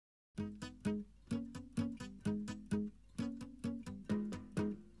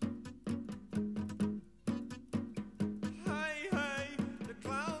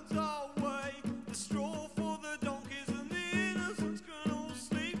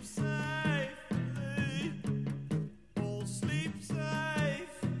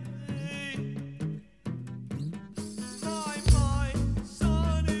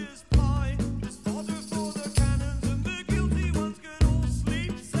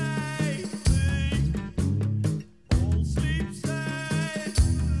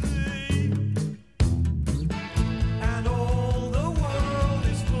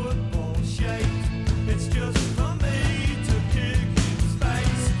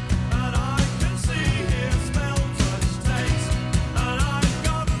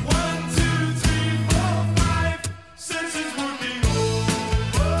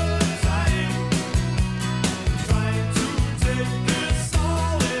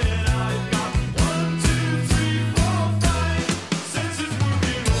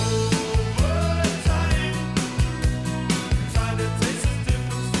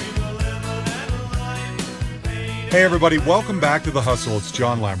Hey everybody, welcome back to The Hustle. It's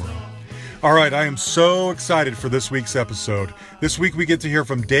John Lamoureux. All right, I am so excited for this week's episode. This week we get to hear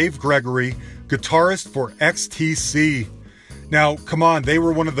from Dave Gregory, guitarist for XTC. Now, come on, they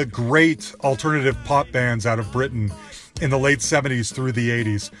were one of the great alternative pop bands out of Britain in the late 70s through the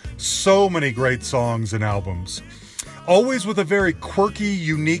 80s. So many great songs and albums. Always with a very quirky,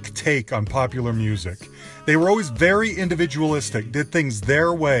 unique take on popular music. They were always very individualistic, did things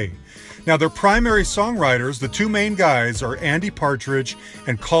their way. Now, their primary songwriters, the two main guys, are Andy Partridge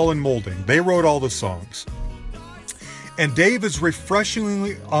and Colin Moulding. They wrote all the songs. And Dave is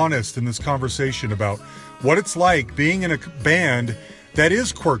refreshingly honest in this conversation about what it's like being in a band that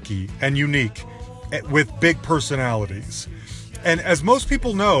is quirky and unique with big personalities. And as most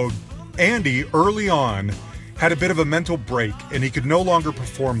people know, Andy, early on, had a bit of a mental break and he could no longer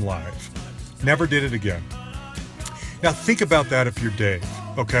perform live. Never did it again. Now, think about that if you're Dave,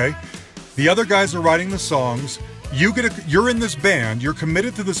 okay? The other guys are writing the songs. You're in this band. You're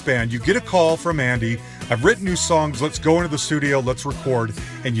committed to this band. You get a call from Andy. I've written new songs. Let's go into the studio. Let's record.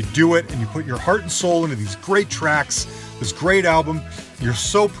 And you do it, and you put your heart and soul into these great tracks, this great album. You're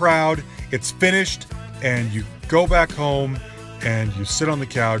so proud. It's finished, and you go back home, and you sit on the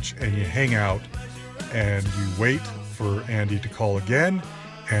couch, and you hang out, and you wait for Andy to call again.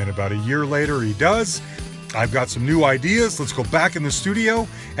 And about a year later, he does. I've got some new ideas. Let's go back in the studio.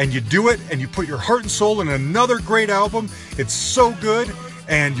 And you do it, and you put your heart and soul in another great album. It's so good,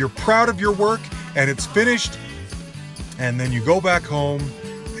 and you're proud of your work, and it's finished. And then you go back home,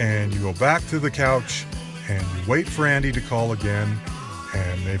 and you go back to the couch, and you wait for Andy to call again.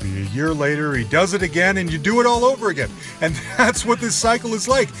 And maybe a year later, he does it again, and you do it all over again. And that's what this cycle is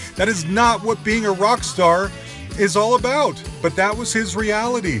like. That is not what being a rock star is all about. But that was his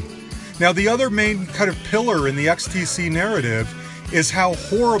reality. Now, the other main kind of pillar in the XTC narrative is how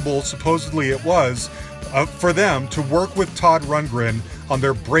horrible, supposedly, it was for them to work with Todd Rundgren on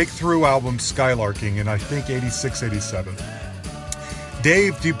their breakthrough album Skylarking in, I think, 86, 87.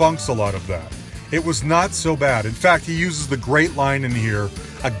 Dave debunks a lot of that. It was not so bad. In fact, he uses the great line in here,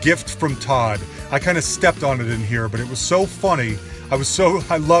 a gift from Todd. I kind of stepped on it in here, but it was so funny.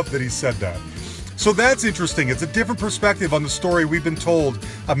 I love that he said that. So that's interesting. It's a different perspective on the story we've been told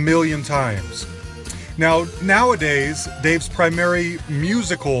a million times. Now, nowadays, Dave's primary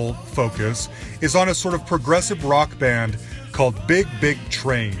musical focus is on a sort of progressive rock band called Big Big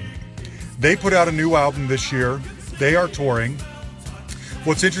Train. They put out a new album this year. They are touring.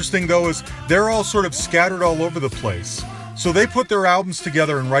 What's interesting, though, is they're all sort of scattered all over the place. So they put their albums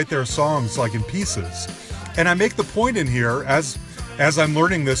together and write their songs like in pieces. And I make the point in here, as I'm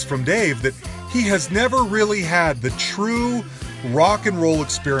learning this from Dave, that he has never really had the true rock and roll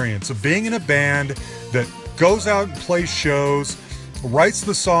experience of being in a band that goes out and plays shows, writes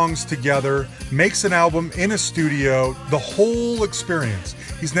the songs together, makes an album in a studio, the whole experience.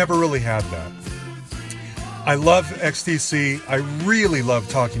 He's never really had that. I love XTC. I really love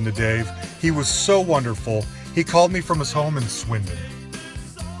talking to Dave. He was so wonderful. He called me from his home in Swindon.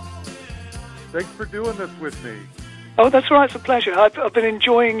 Thanks for doing this with me. Oh, that's all right. It's a pleasure. I've been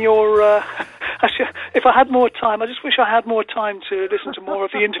enjoying your... if I had more time, I just wish I had more time to listen to more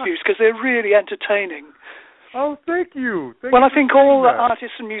of the interviews because they're really entertaining. Oh, thank you. Well, I think all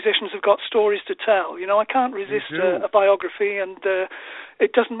artists and musicians have got stories to tell. You know, I can't resist a biography, and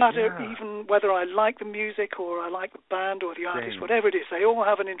it doesn't matter even whether I like the music or I like the band or the artist, whatever it is. They all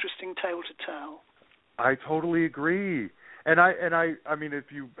have an interesting tale to tell. I totally agree. And I mean,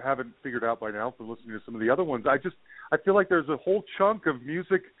 if you haven't figured out by now from listening to some of the other ones, I feel like there's a whole chunk of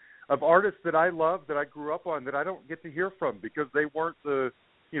music of artists that I love, that I grew up on, that I don't get to hear from because they weren't the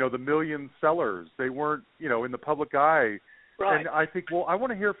million sellers. They weren't, in the public eye. Right. And I think, well, I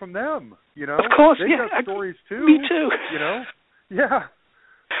want to hear from them, Of course, They've got stories too. Me too. Yeah.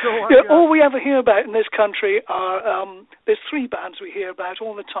 So all we ever hear about in this country are, there's three bands we hear about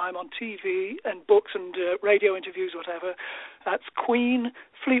all the time on TV and books and radio interviews, whatever. That's Queen,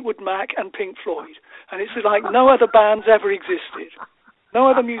 Fleetwood Mac, and Pink Floyd. And it's like no other bands ever existed. No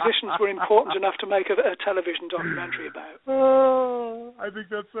other musicians were important enough to make a television documentary about. Oh, I think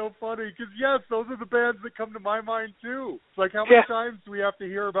that's so funny. Because, yes, those are the bands that come to my mind, too. It's like, how many times do we have to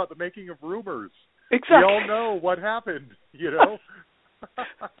hear about the making of Rumors? Exactly. We all know what happened,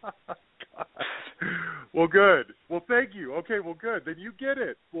 Well, good. Well, thank you. Okay, well, good. Then you get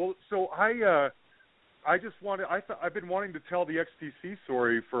it. Well, so I've been wanting to tell the XTC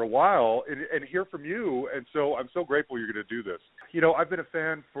story for a while and hear from you, and so I'm so grateful you're going to do this. I've been a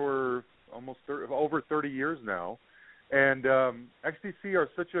fan for over 30 years now, and XTC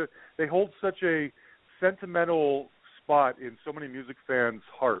hold such a sentimental spot in so many music fans'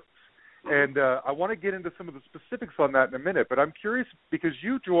 hearts. And I want to get into some of the specifics on that in a minute, but I'm curious because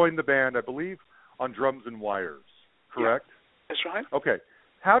you joined the band, I believe, on drums and wires, correct? Yeah, that's right. Okay.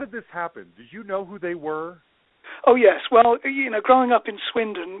 How did this happen? Did you know who they were? Oh, yes. Well, growing up in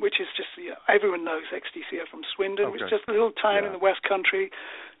Swindon, which is just, everyone knows XTC are from Swindon, which is just a little town in the West Country,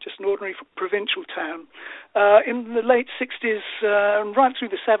 just an ordinary provincial town. In the late 60s and right through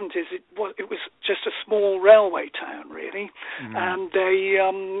the 70s, it was just a small railway town, really. Mm-hmm. And they,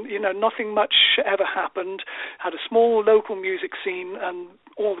 nothing much ever happened. Had a small local music scene, and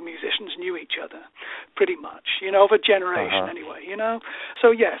all the musicians knew each other, pretty much, of a generation anyway,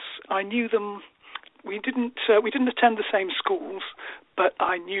 So, yes, I knew them. We didn't attend the same schools, but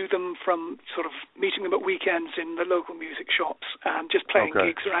I knew them from sort of meeting them at weekends in the local music shops and just playing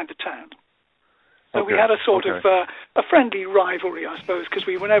gigs around the town. So we had a sort of a friendly rivalry, I suppose, because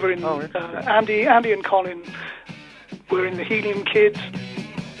we were never in. Andy and Colin were in the Helium Kids.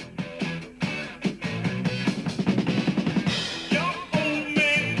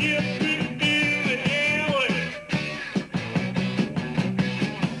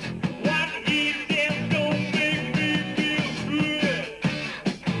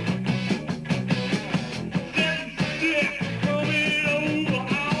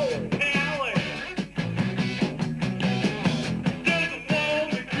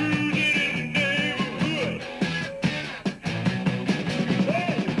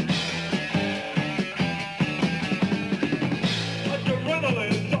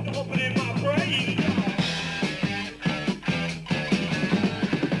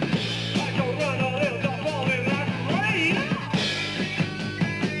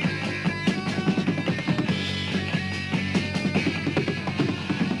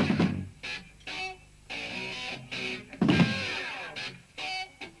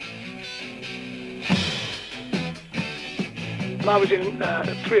 I was in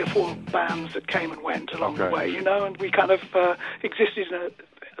 3 or 4 bands that came and went along the way, and we kind of existed in a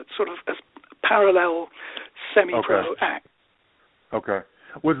sort of a parallel semi-pro act. Okay.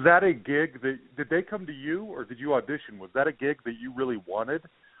 Was that a gig that did they come to you, or did you audition? Was that a gig that you really wanted,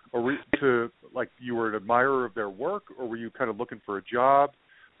 or you were an admirer of their work, or were you kind of looking for a job?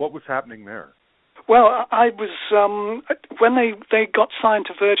 What was happening there? Well, I was when they got signed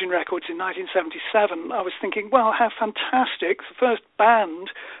to Virgin Records in 1977. I was thinking, well, how fantastic! The first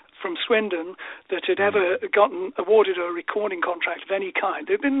band from Swindon that had ever gotten awarded a recording contract of any kind.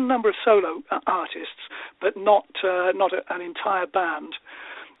 There had been a number of solo artists, but not an entire band.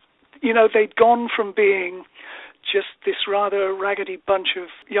 They'd gone from being just this rather raggedy bunch of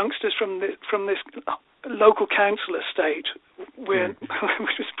youngsters from this local council estate, which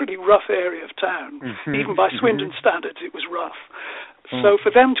was a pretty rough area of town. Even by Swindon standards, it was rough. So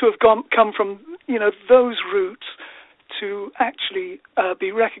for them to have come from those roots to actually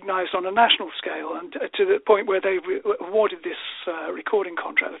be recognised on a national scale, and to the point where they awarded this recording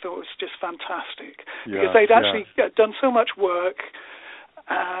contract, I thought it was just fantastic, because they'd actually done so much work,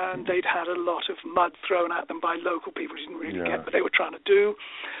 and they'd had a lot of mud thrown at them by local people who didn't really get what they were trying to do.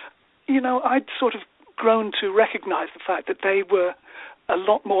 I'd sort of grown to recognise the fact that they were a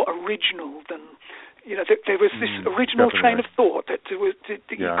lot more original than, there was this original train of thought that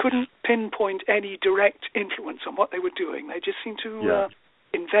you couldn't pinpoint any direct influence on what they were doing. They just seemed to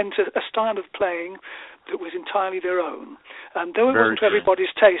invent a style of playing that was entirely their own. And though it wasn't to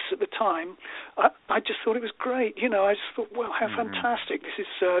everybody's taste at the time, I just thought it was great. I just thought, well, how fantastic.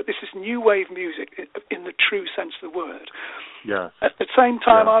 This is new wave music in the true sense of the word. Yeah. At the same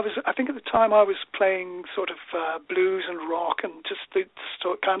time, I think at the time I was playing sort of blues and rock and just the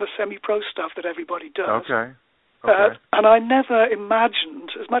sort of kind of semi-pro stuff that everybody does. Okay. And I never imagined,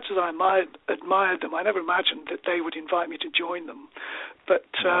 as much as I admired them, I never imagined that they would invite me to join them. But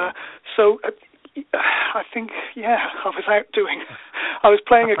I think, I was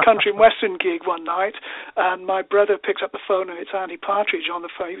playing a country and western gig one night, and my brother picked up the phone, and it's Andy Partridge on the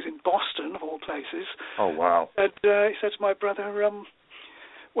phone. He was in Boston, of all places. Oh, wow. And he said to my brother,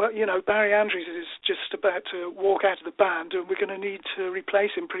 Barry Andrews is just about to walk out of the band, and we're going to need to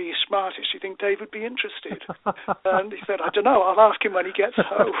replace him pretty smartish. Do you think Dave would be interested? And he said, I don't know. I'll ask him when he gets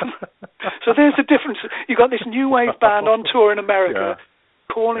home. So there's the difference. You've got this new wave band on tour in America,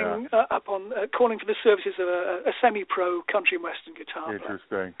 calling for the services of a semi-pro country and western guitar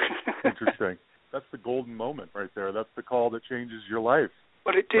player. Interesting. That's the golden moment right there. That's the call that changes your life.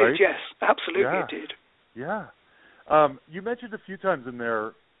 Well, it did, yes. Absolutely, it did. Yeah. You mentioned a few times in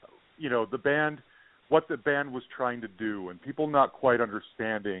there, the band, what the band was trying to do, and people not quite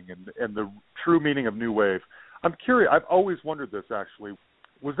understanding, and the true meaning of new wave. I'm curious. I've always wondered this, actually.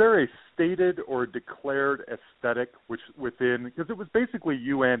 was there a stated or declared aesthetic within, because it was basically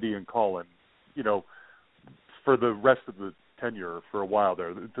you, Andy, and Colin, for the rest of the tenure for a while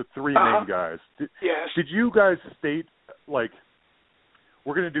there, the three main guys. Yes. Did you guys state, like,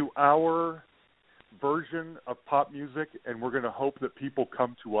 we're going to do our version of pop music and we're going to hope that people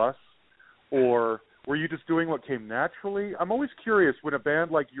come to us? Or were you just doing what came naturally? I'm always curious when a band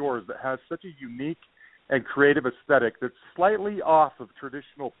like yours that has such a unique and creative aesthetic that's slightly off of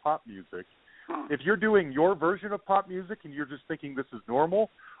traditional pop music, if you're doing your version of pop music and you're just thinking this is normal,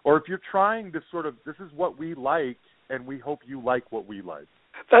 or if you're trying to sort of, this is what we like and we hope you like what we like.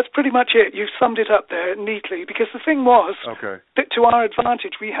 That's pretty much it. You've summed it up there neatly, because the thing was that to our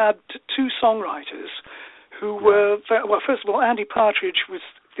advantage, we had two songwriters who were, well, first of all, Andy Partridge was,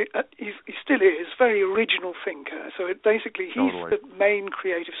 he still is, very original thinker. So basically, he's the main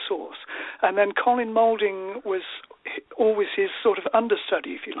creative source. And then Colin Moulding was always his sort of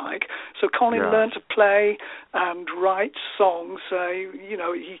understudy, if you like. So Colin learned to play and write songs.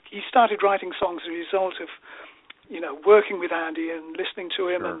 He started writing songs as a result of, working with Andy and listening to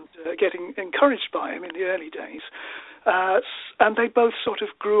him and getting encouraged by him in the early days. And they both sort of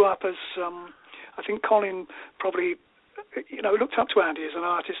grew up as, I think Colin probably, looked up to Andy as an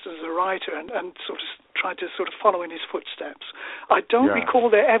artist, as a writer, and sort of tried to sort of follow in his footsteps. I don't recall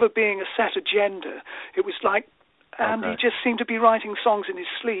there ever being a set agenda. It was like Andy just seemed to be writing songs in his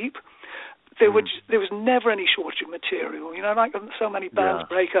sleep. There was never any shortage of material, like so many bands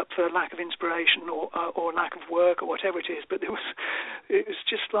break up for lack of inspiration or lack of work or whatever it is, but it was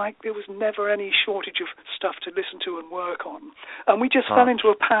just like there was never any shortage of stuff to listen to and work on. And we just fell into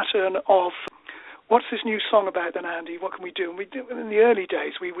a pattern of, what's this new song about then, Andy? What can we do? And in the early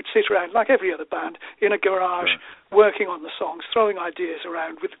days, we would sit around, like every other band, in a garage, working on the songs, throwing ideas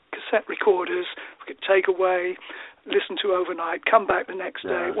around with cassette recorders we could take away, listen to overnight, come back the next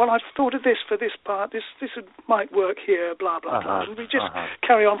day. Well, I've thought of this for this part. This might work here, blah, blah, blah. And we just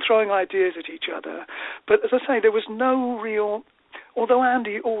carry on throwing ideas at each other. But as I say, there was no real... Although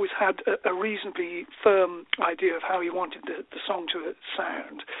Andy always had a reasonably firm idea of how he wanted the song to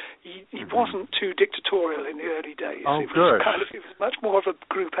sound, he wasn't too dictatorial in the early days. Oh, it was much more of a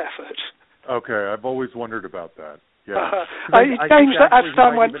group effort. Okay, I've always wondered about that. Yeah, he changed that as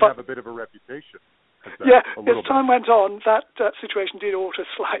time went on. Have a bit of a reputation. As time went on, that situation did alter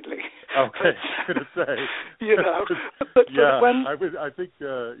slightly. Okay, I was going to say. But when I think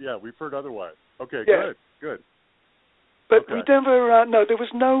we've heard otherwise. Okay, good. But we never, there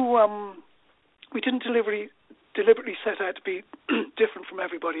was no, we didn't deliberately set out to be different from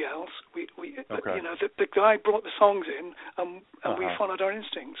everybody else. The guy brought the songs in, and we followed our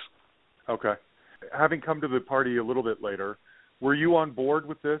instincts. Okay. Having come to the party a little bit later, were you on board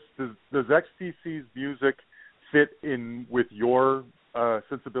with this? Does XTC's music fit in with your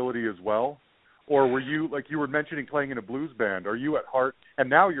sensibility as well? Or were you, like you were mentioning, playing in a blues band? Are you at heart, and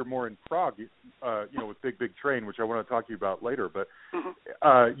now you're more in prog, with Big Big Train, which I want to talk to you about later, but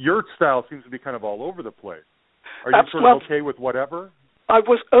your style seems to be kind of all over the place. Are you sort of okay with whatever? I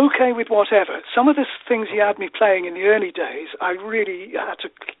was okay with whatever. Some of the things he had me playing in the early days, I really had to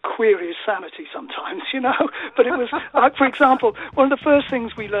query his sanity sometimes, But it was, for example, one of the first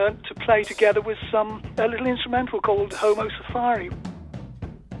things we learned to play together was a little instrumental called Homo Safari.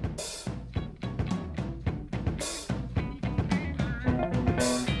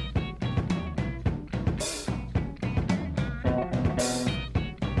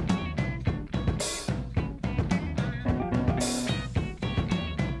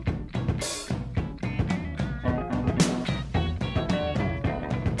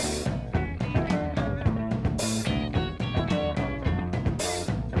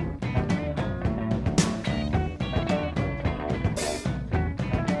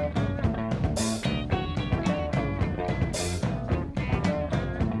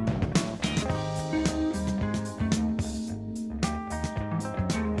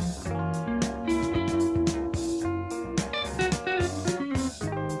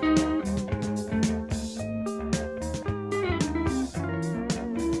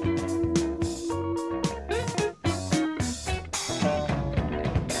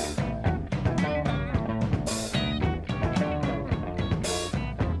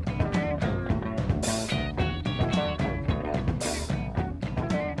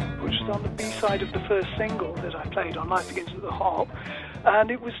 On the B-side of the first single that I played on Life Begins at the Hop, and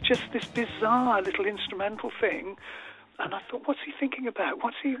it was just this bizarre little instrumental thing, and I thought, what's he thinking about?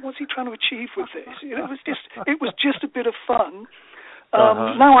 What's he trying to achieve with this? It was just a bit of fun.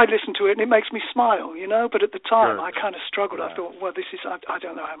 Now I listen to it and it makes me smile, but at the time I kind of struggled. I thought, well, this is, I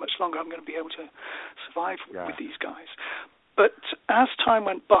don't know how much longer I'm going to be able to survive with these guys. But as time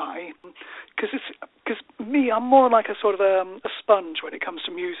went by, because me, I'm more like a sort of a sponge when it comes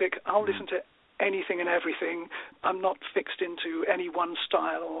to music. I'll listen to anything and everything. I'm not fixed into any one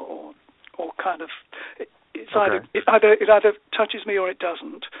style or kind of. It either touches me or it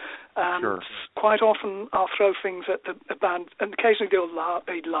doesn't. And Sure. quite often I'll throw things at the band, and occasionally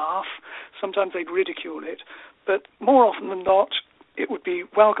they'd laugh. Sometimes they'd ridicule it, but more often than not, it would be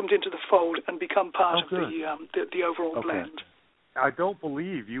welcomed into the fold and become part of the overall blend. I don't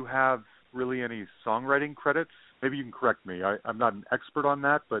believe you have really any songwriting credits. Maybe you can correct me. I'm not an expert on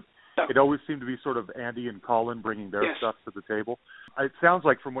that, but No. it always seemed to be sort of Andy and Colin bringing their stuff to the table. It sounds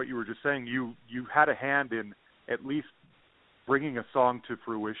like from what you were just saying, you had a hand in at least bringing a song to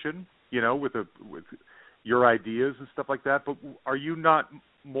fruition, with your ideas and stuff like that. But are you not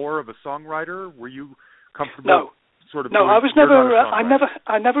more of a songwriter? Were you comfortable? No. Sort of no, I was you're never. not a songwriter.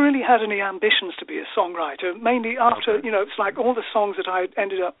 I never really had any ambitions to be a songwriter. Mainly after, it's like all the songs that I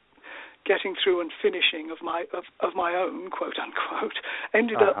ended up getting through and finishing of my own, quote unquote,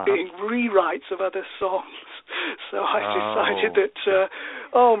 ended up being rewrites of other songs. So I decided that,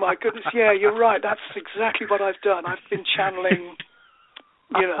 oh my goodness, yeah, you're right. That's exactly what I've done. I've been channeling,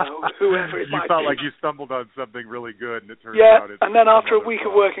 whoever it might be. You felt like you stumbled on something really good, and it turns out it's... and then after a week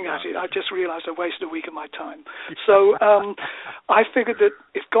of working at it, I just realized I wasted a week of my time. So I figured that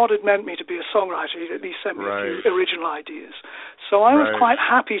if God had meant me to be a songwriter, he'd at least sent me a few original ideas. So I was quite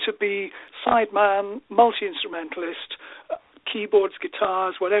happy to be sideman, multi-instrumentalist, keyboards,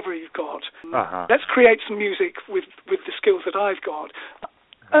 guitars, whatever you've got. Let's create some music with the skills that I've got.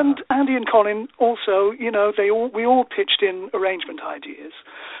 And Andy and Colin also, we all pitched in arrangement ideas.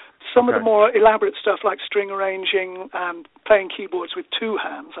 Some of the more elaborate stuff like string arranging and playing keyboards with two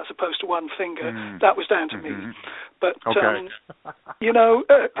hands as opposed to one finger, that was down to me. But, I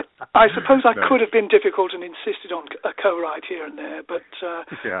suppose I could have been difficult and insisted on a co-write here and there, but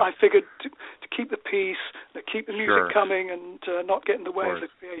I figured to keep the peace, to keep the music coming and not get in the way of the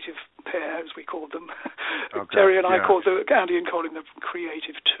creative pair, as we called them. Terry and I called Andy and Colin the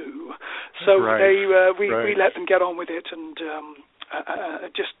creative two. So we let them get on with it and...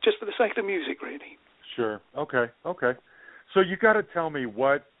 just for the sake of the music, really. Sure. Okay. So you got to tell me,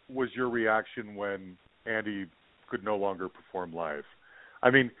 what was your reaction when Andy could no longer perform live? I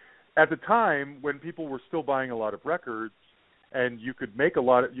mean, at the time when people were still buying a lot of records, and you could make a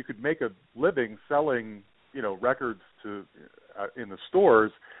living selling, records to in the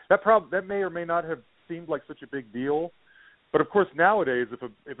stores. That may or may not have seemed like such a big deal. But of course, nowadays,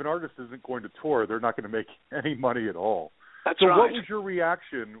 if an artist isn't going to tour, they're not going to make any money at all. That's so right. What was your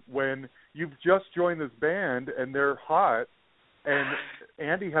reaction when you've just joined this band and they're hot and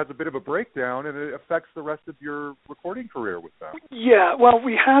Andy has a bit of a breakdown and it affects the rest of your recording career with them? Yeah, well,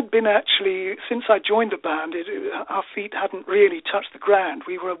 we had been actually, since I joined the band, our feet hadn't really touched the ground.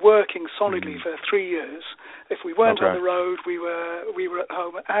 We were working solidly for 3 years. If we weren't on the road, we were at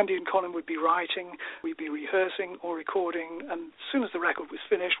home. Andy and Colin would be writing, we'd be rehearsing or recording, and as soon as the record was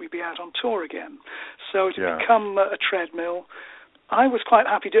finished, we'd be out on tour again. So it had become a treadmill. I was quite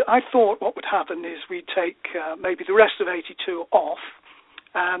happy I thought what would happen is we'd take maybe the rest of 82 off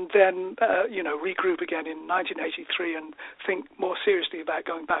and then, regroup again in 1983 and think more seriously about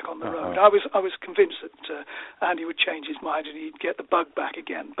going back on the road. I was convinced that Andy would change his mind and he'd get the bug back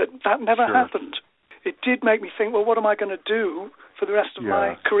again, but that never happened. It did make me think, well, what am I going to do for the rest of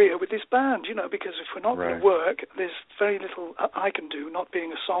my career with this band? Because if we're not going to work, there's very little I can do, not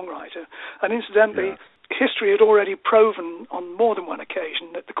being a songwriter. And incidentally, history had already proven on more than one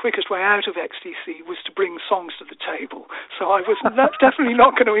occasion that the quickest way out of XTC was to bring songs to the table. So I was definitely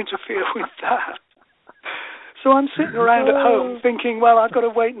not going to interfere with that. So I'm sitting around at home thinking, well, I've got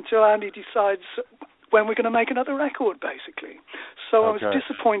to wait until Andy decides when we're going to make another record, basically. So I was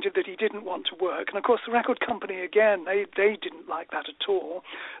disappointed that he didn't want to work. And, of course, the record company, again, they didn't like that at all.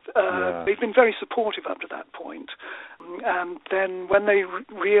 They'd been very supportive up to that point. And then when they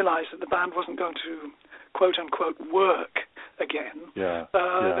realized that the band wasn't going to, quote-unquote, work again,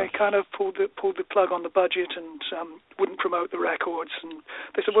 they kind of pulled the plug on the budget and wouldn't promote the records. And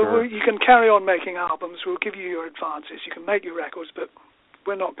they said, well, you can carry on making albums. We'll give you your advances. You can make your records, but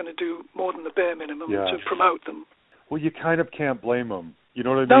we're not going to do more than the bare minimum to promote them. Well, you kind of can't blame them. You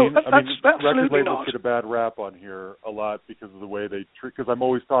know what I mean? No, that's absolutely record labels not. get a bad rap on here a lot because of the way they treat. Because I'm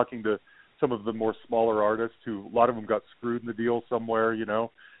always talking to some of the more smaller artists who a lot of them got screwed in the deal somewhere. There's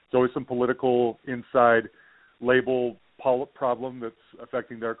always some political inside label problem that's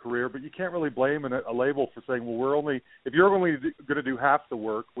affecting their career. But you can't really blame a label for saying, well, if you're only going to do half the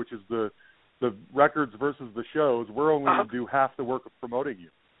work, which is the records versus the shows, we're only going to do half the work of promoting you.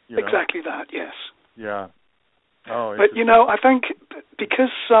 Exactly that, yes. Yeah. Oh, but I think because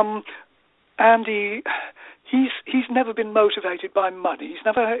Andy, he's never been motivated by money.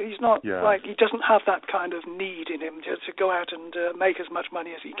 He doesn't have that kind of need in him to go out and make as much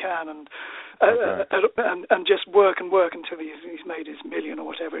money as he can and just work and work until he's made his million or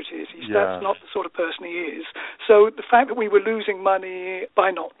whatever it is. That's not the sort of person he is. So the fact that we were losing money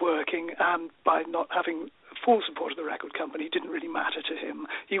by not working and by not having full support of the record company didn't really matter to him.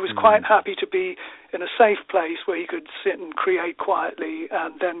 He was quite happy to be in a safe place where he could sit and create quietly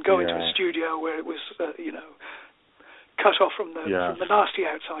and then go into a studio where it was, cut off from the nasty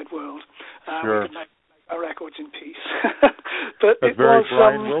outside world. We could make our records in peace. But that's it very was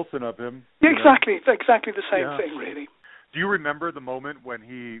Brian Wilson of him. Yeah, exactly the same thing, really. Do you remember the moment when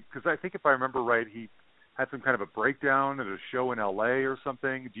because I think if I remember right, he had some kind of a breakdown at a show in L.A. or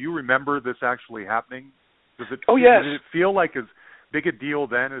something. Do you remember this actually happening? Did it feel like as big a deal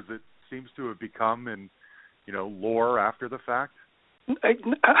then as it seems to have become in, lore after the fact?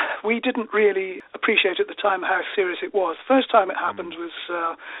 We didn't really appreciate at the time how serious it was. The first time it happened was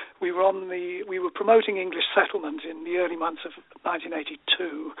we were promoting English Settlement in the early months of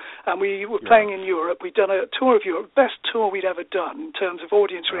 1982, and we were playing in Europe. We'd done a tour of Europe, best tour we'd ever done in terms of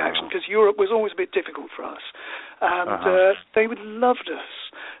audience reaction, because Europe was always a bit difficult for us, and they loved us.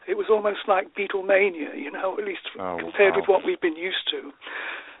 It was almost like Beatlemania, at least compared with what we've been used to.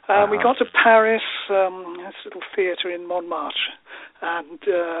 We got to Paris, this little theatre in Montmartre, and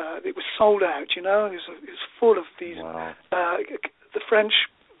it was sold out, It was full of these, the French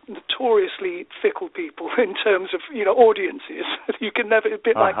notoriously fickle people in terms of, audiences. You can never, a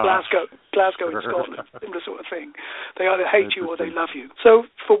bit like Glasgow in Scotland, similar sort of thing. They either hate you or they love you. So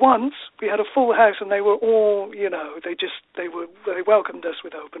for once, we had a full house and they were all, they welcomed us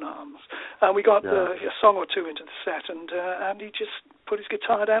with open arms. And we got a song or two into the set and he just put his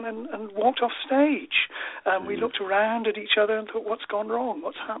guitar down and walked off stage. And we looked around at each other and thought, what's gone wrong?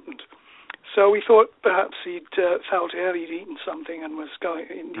 What's happened? So we thought perhaps he'd felt ill, he'd eaten something and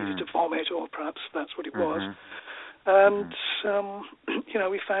needed to vomit, or perhaps that's what it was. And,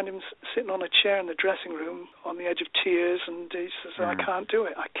 we found him sitting on a chair in the dressing room on the edge of tears, and he says, I can't do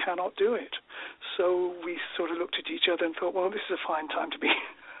it, I cannot do it. So we sort of looked at each other and thought, well, this is a fine time to be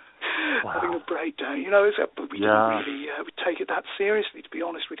having a breakdown. But we didn't really take it that seriously, to be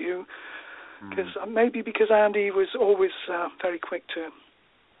honest with you. Because maybe because Andy was always very quick to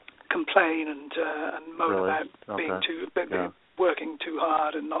complain and moan about working too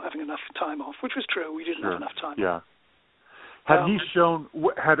hard and not having enough time off, which was true. We didn't have enough time off.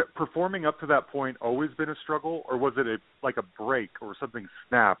 Had performing up to that point always been a struggle, or was it like a break or something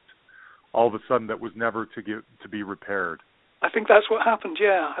snapped all of a sudden that was never to be repaired? I think that's what happened,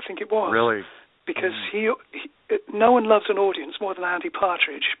 I think it was. Really? Because no one loves an audience more than Andy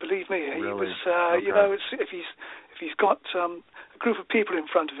Partridge, believe me. Really? He was, if he's got a group of people in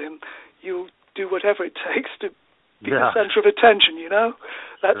front of him, you'll do whatever it takes to be the centre of attention,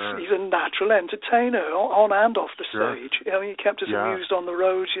 He's a natural entertainer on and off the stage. He kept us amused on the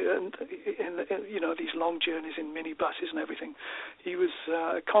road and in these long journeys in minibuses and everything. He was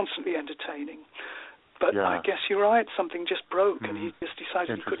constantly entertaining. But I guess you're right, something just broke and he just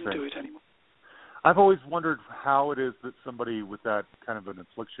decided he couldn't do it anymore. I've always wondered how it is that somebody with that kind of an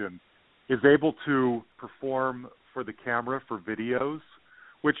affliction is able to perform for the camera for videos,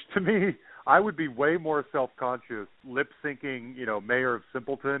 which to me, I would be way more self-conscious lip-syncing, Mayor of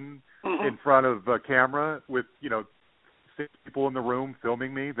Simpleton in front of a camera with, 6 people in the room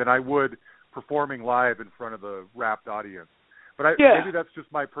filming me than I would performing live in front of a rapt audience. But maybe that's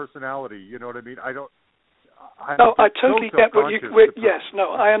just my personality, you know what I mean? I totally get what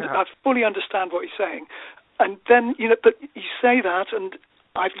I fully understand what you're saying. And then, but you say that, and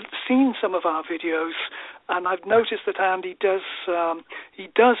I've seen some of our videos, and I've noticed that Andy does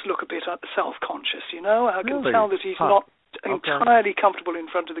look a bit self-conscious, I can tell that he's not entirely comfortable in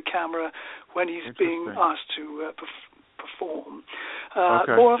front of the camera when he's being asked to perform.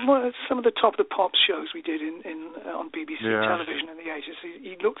 Or some of the Top of the Pops shows we did on BBC television in the 80s,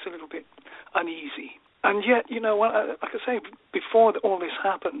 he looks a little bit uneasy. And yet, like I say, before all this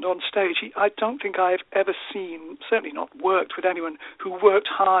happened on stage, I don't think I've ever seen, certainly not worked with anyone who worked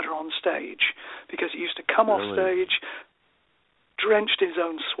harder on stage, because he used to come off stage, drenched his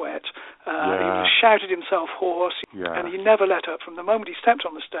own sweat, he shouted himself hoarse, and he never let up from the moment he stepped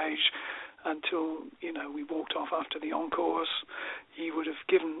on the stage until, we walked off after the encores. He would have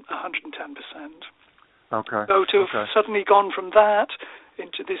given 110%. Okay. So to have suddenly gone from that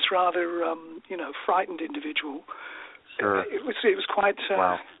into this rather, frightened individual, it was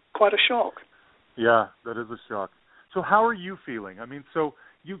quite a shock. Yeah, that is a shock. So how are you feeling? I mean, so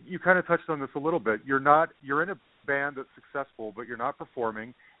you kind of touched on this a little bit. You're in a band that's successful, but you're not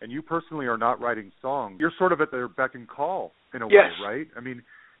performing, and you personally are not writing songs. You're sort of at their beck and call in a way, right? I mean,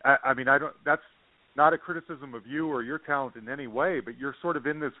 I don't. That's not a criticism of you or your talent in any way, but you're sort of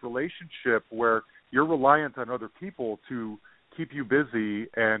in this relationship where you're reliant on other people to keep you busy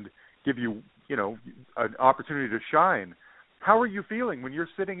and give you, an opportunity to shine. How are you feeling when you're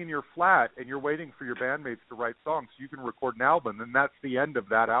sitting in your flat and you're waiting for your bandmates to write songs so you can record an album, and that's the end of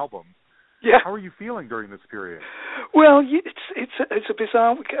that album? Yeah. How are you feeling during this period? Well, it's a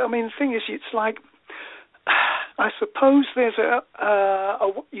bizarre. I mean, the thing is, it's like, I suppose there's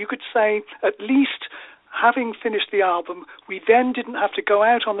you could say, at least having finished the album, we then didn't have to go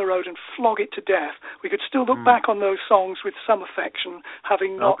out on the road and flog it to death. We could still look back on those songs with some affection,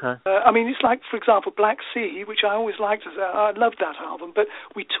 having not... Okay. I mean, it's like, for example, Black Sea, which I always liked. I loved that album, but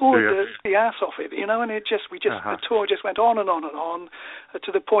we toured the ass off it, and the tour just went on and on and on,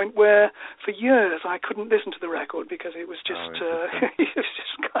 to the point where, for years, I couldn't listen to the record because it was just, it was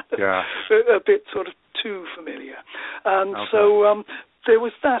just kind of a bit sort of too familiar. And so... there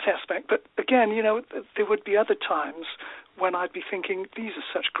was that aspect, but again, there would be other times when I'd be thinking, these are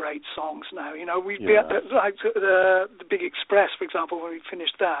such great songs now. We'd be at the Big Express, for example, when we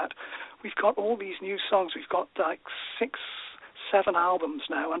finished that. We've got all these new songs. We've got like 6, 7 albums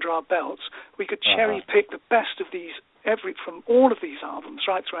now under our belts. We could cherry pick the best of these, from all of these albums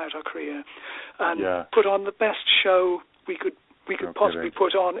right throughout our career, and put on the best show we could possibly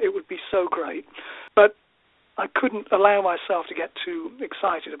put on. It would be so great, but I couldn't allow myself to get too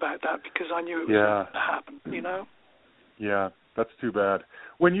excited about that because I knew it was going to happen, Yeah, that's too bad.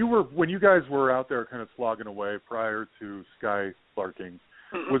 When you guys were out there kind of slogging away prior to Skylarking,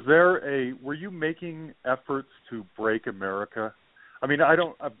 were you making efforts to break America? I mean, I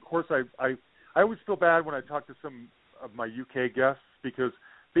always feel bad when I talk to some of my UK guests because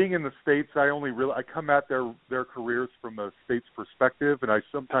being in the States, I come at their careers from a States perspective, and I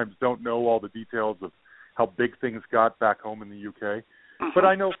sometimes don't know all the details of how big things got back home in the UK. But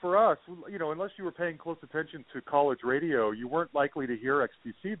I know for us, unless you were paying close attention to college radio, you weren't likely to hear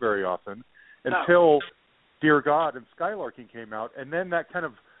XTC very often until Dear God and Skylarking came out, and then that kind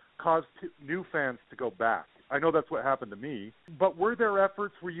of caused new fans to go back. I know that's what happened to me. But were there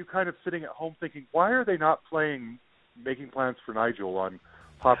efforts, were you kind of sitting at home thinking, why are they not playing Making Plans for Nigel on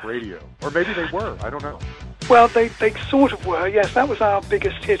pop radio? Or maybe they were, I don't know. Well, they sort of were, yes. That was our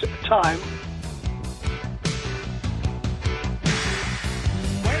biggest hit at the time.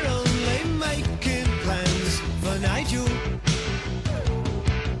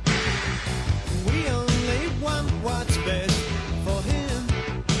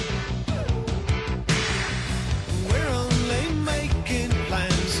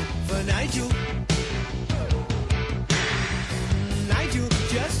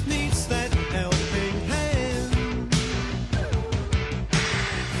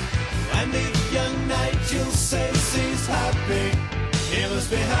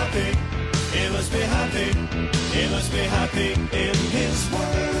 He must be happy in his world.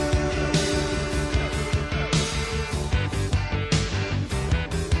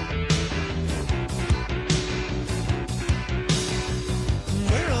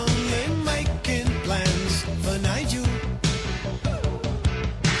 We're only making plans for Nigel.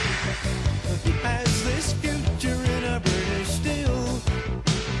 He has this future in a British steel.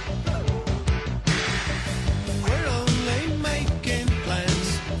 We're only making plans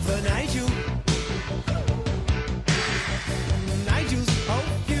for Nigel.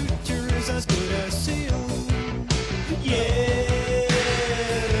 As good as seal. Yeah,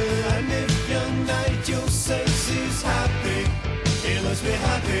 and if young Nigel says he's happy, he must be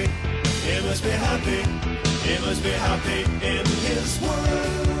happy, he must be happy, he must be happy in his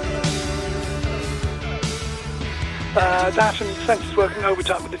world. That and Senses Working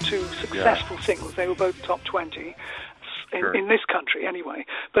Overtime were the two successful singles. They were both top 20 in this country anyway.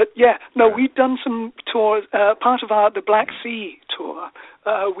 But we'd done some tours. Part of the Black Sea tour,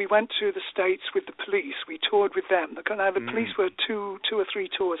 we went to the States with the Police. We toured with them. The Police were two or three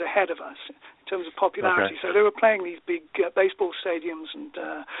tours ahead of us in terms of popularity. So they were playing these big baseball stadiums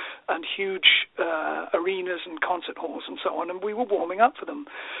and huge arenas and concert halls and so on, and we were warming up for them.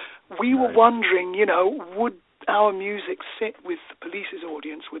 We were wondering, would our music sit with the Police's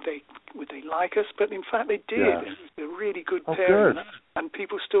audience? Would they like us? But in fact, they did. It was a really good pair, and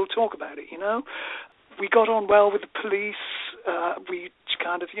people still talk about it. We got on well with the Police. We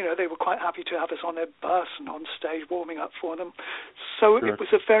kind of, they were quite happy to have us on their bus and on stage warming up for them. So it was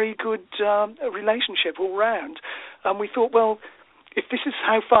a very good relationship all round. And we thought, well, if this is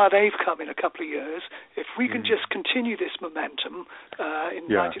how far they've come in a couple of years, if we can just continue this momentum in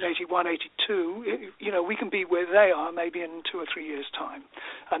 1981, 82, we can be where they are maybe in 2 or 3 years' time.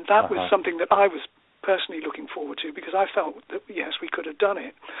 And that was something that I was personally looking forward to, because I felt that, yes, we could have done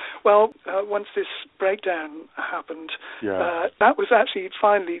it. Well, once this breakdown happened, that was actually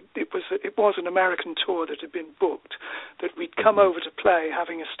finally, it was an American tour that had been booked, that we'd come over to play,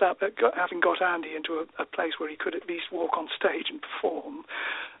 having got Andy into a place where he could at least walk on stage and perform.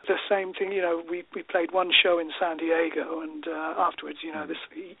 The same thing, we played one show in San Diego, and afterwards,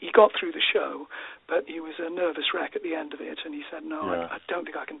 he got through the show, but he was a nervous wreck at the end of it, and he said, no, I don't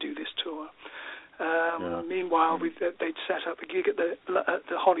think I can do this tour. Meanwhile, they'd set up a gig at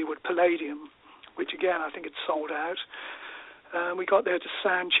the Hollywood Palladium, which again I think had sold out. We got there to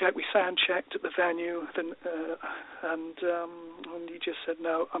sound check. We sound checked at the venue, and he just said,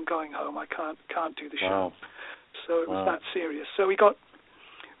 "No, I'm going home. I can't do the show." So it was that serious. So we got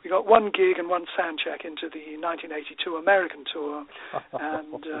one gig and one sound check into the 1982 American tour,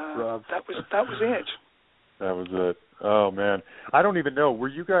 and that was it. That was it. Oh man, I don't even know. Were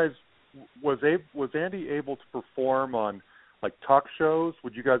you guys? Was Andy able to perform on like talk shows?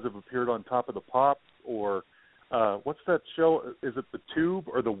 Would you guys have appeared on Top of the Pops, or what's that show? Is it The Tube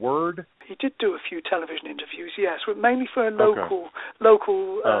or The Word? He did do a few television interviews, yes, but mainly for a local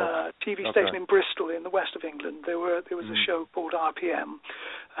TV station in Bristol, in the west of England. There was a show called RPM.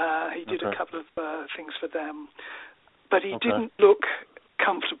 He did a couple of things for them, but he didn't look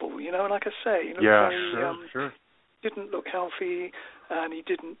comfortable. Like I say, sure. Didn't look healthy, and he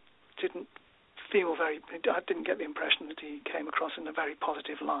didn't feel very. I didn't get the impression that he came across in a very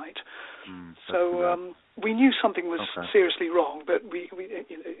positive light. So we knew something was seriously wrong, but we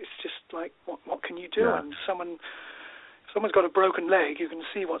it's just like, what can you do? And someone's got a broken leg, you can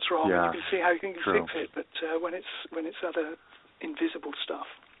see what's wrong, and you can see how you can fix it. But when it's other invisible stuff,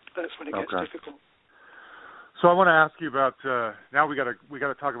 that's when it gets difficult. So I want to ask you about now we got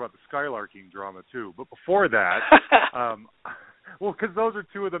to talk about the skylarking drama too. But before that. Well, because those are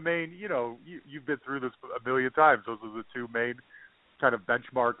two of the main, you've been through this a million times. Those are the two main kind of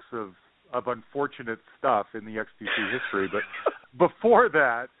benchmarks of unfortunate stuff in the XTC history. But before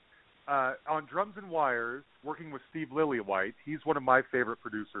that, on Drums and Wires, working with Steve Lillywhite, he's one of my favorite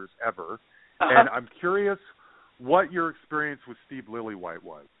producers ever. And I'm curious what your experience with Steve Lillywhite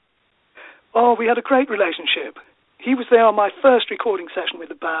was. Oh, we had a great relationship. He was there on my first recording session with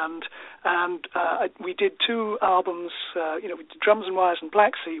the band, and we did 2 albums, we did Drums and Wires and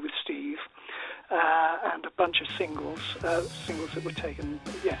Black Sea with Steve, and a bunch of singles that were taken,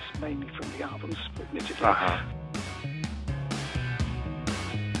 yes, mainly from the albums, admittedly.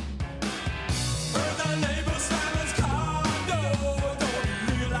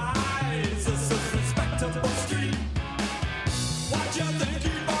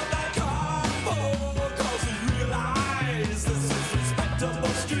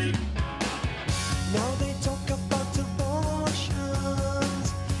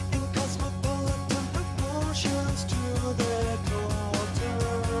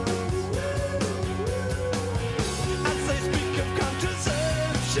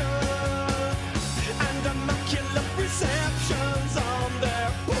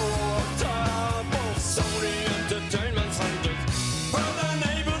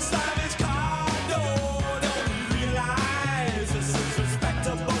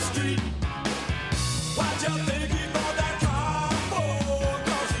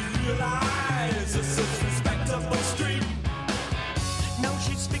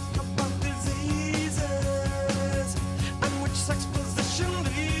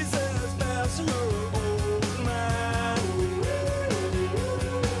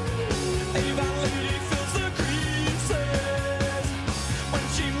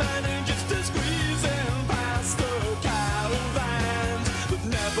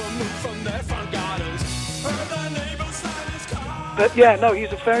 But yeah, no,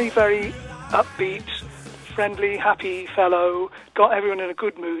 he's a very, very upbeat, friendly, happy fellow, got everyone in a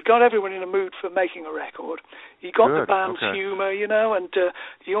good mood, got everyone in a mood for making a record. He got the band's humour, and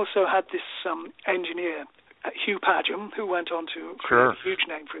he also had this engineer, Hugh Padgham, who went on to create a huge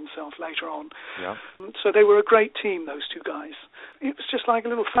name for himself later on. Yeah. So they were a great team, those 2 guys. It was just like a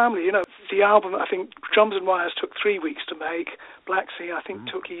little family, The album, I think, Drums and Wires took 3 weeks to make. Black Sea, I think,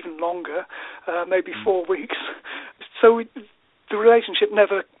 took even longer, maybe 4 weeks. So the relationship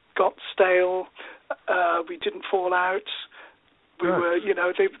never got stale. We didn't fall out. We were,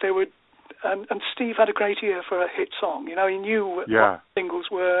 they were, and Steve had a great ear for a hit song. He knew what singles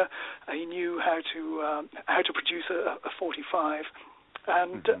were. He knew how to produce a 45.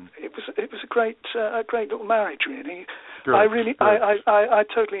 and it was a great little marriage, really. Good, I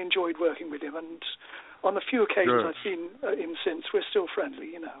totally enjoyed working with him, and on the few occasions Good. I've seen him since, we're still friendly,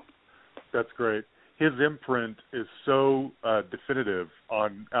 you know. That's great. His imprint is so definitive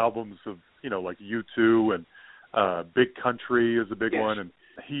on albums of, like U2 and Big Country is a big one, and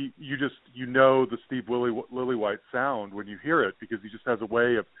you know the Steve Lillywhite sound when you hear it, because he just has a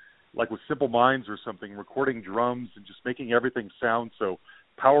way of, like with Simple Minds or something, recording drums and just making everything sound so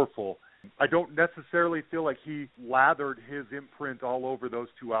powerful. I don't necessarily feel like he lathered his imprint all over those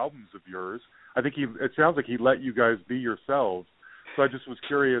two albums of yours. I think it sounds like he let you guys be yourselves. So I just was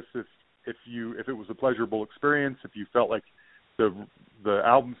curious if it was a pleasurable experience, if you felt like the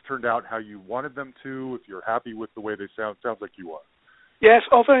albums turned out how you wanted them to, if you're happy with the way they sound. Sounds like you are. Yes,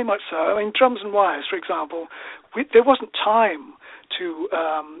 very much so. I mean, Drums and Wires, for example, there wasn't time to,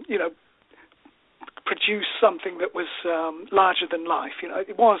 produce something that was larger than life.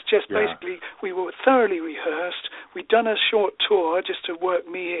 It was just basically, we were thoroughly rehearsed. We'd done a short tour just to work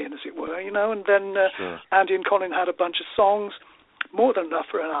me in, as it were, and then Andy and Colin had a bunch of songs, more than enough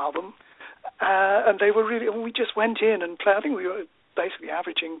for an album, and they were really, we just went in and played. I think we were basically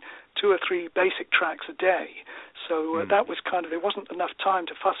averaging 2 or 3 basic tracks a day. So that was there wasn't enough time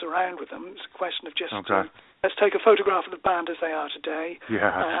to fuss around with them. It was a question of just let's take a photograph of the band as they are today,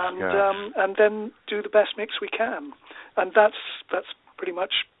 and then do the best mix we can. And that's pretty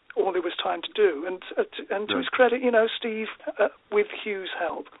much all there was time to do. And to his credit, Steve, with Hugh's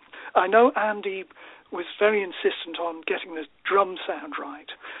help, I know Andy was very insistent on getting the drum sound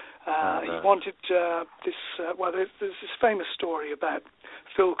right. He wanted there's this famous story about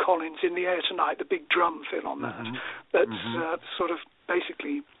Phil Collins, In the Air Tonight, the big drum fill on that, that's sort of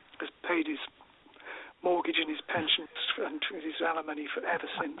basically has paid his mortgage and his pensions and his alimony ever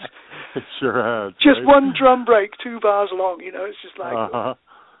since. It sure has. Just one drum break, 2 bars long, it's just like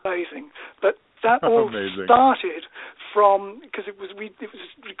amazing. But that all started from, because it was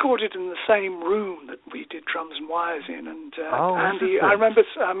recorded in the same room that we did Drums and Wires in, and Andy, I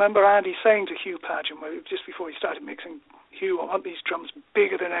remember Andy saying to Hugh Padgham, just before he started mixing, Hugh, I want these drums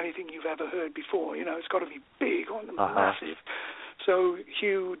bigger than anything you've ever heard before. It's got to be big, on them, massive. So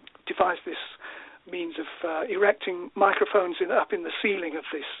Hugh devised this means of erecting microphones up in the ceiling of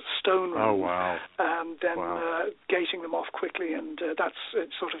this stone room, and then gating them off quickly, and it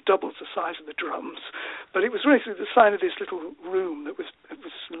sort of doubles the size of the drums. But it was really the sign of this little room that was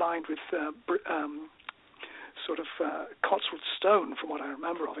lined with sort of Cotswold stone, from what I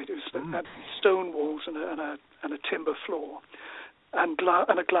remember of it. It had stone walls and a timber floor, and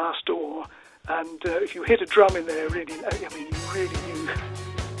a glass door. And if you hit a drum in there, really,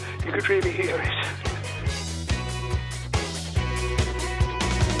 you could really hear it.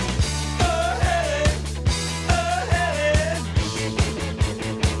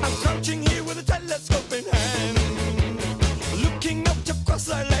 I'm crouching here with a telescope in hand, looking up across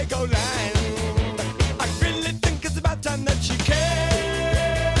the Lego land. I really think it's about time that she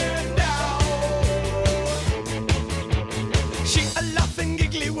came down. She a laughing,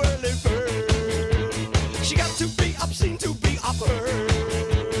 giggly, whirly bird. She got to be obscene to be offered.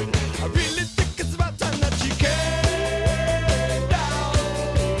 I really think it's about time that she came down.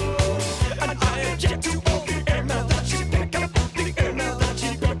 And I object to all the airmail that she picked up, the airmail that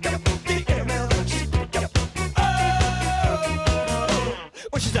she picked up, the airmail that she picked up. Oh,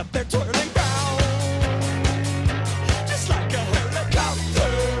 when she's up there twirling round, just like a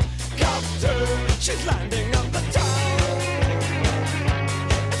helicopter, she's landing on the town.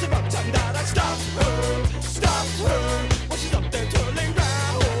 It's about time that I stop her. When she's up there twirling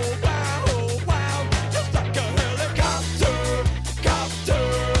round, wow, just like a helicopter.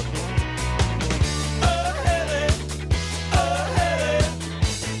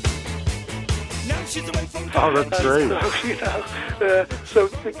 Now she's away from that's great. So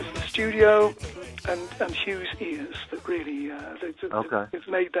it was the studio and Hugh's ears that really it's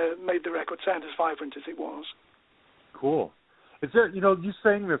made the record sound as vibrant as it was. Cool. Is there, you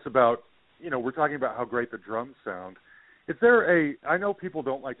saying this about, we're talking about how great the drums sound. Is there I know people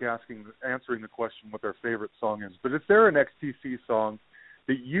don't like answering the question what their favorite song is, but is there an XTC song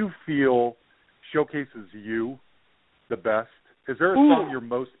that you feel showcases you the best? Is there a song you're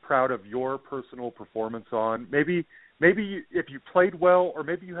most proud of your personal performance on? Maybe if you played well, or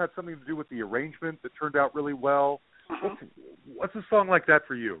maybe you had something to do with the arrangement that turned out really well. What's a song like that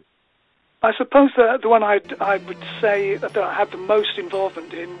for you? I suppose the one I would say that I had the most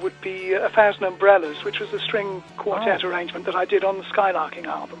involvement in would be 1,000 Umbrellas, which was a string quartet arrangement that I did on the Skylarking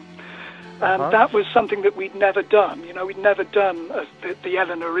album. And that was something that we'd never done. We'd never done the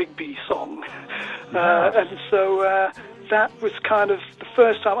Eleanor Rigby song. And so that was kind of the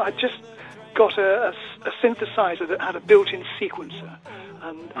first time I just got a synthesizer that had a built-in sequencer.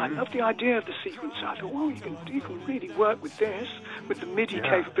 And I loved the idea of the sequencer. I thought, well, you can really work with this, with the MIDI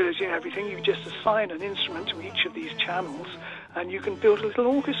capability and everything. You just assign an instrument to each of these channels, and you can build a little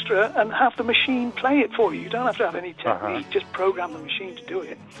orchestra and have the machine play it for you. You don't have to have any technique, just program the machine to do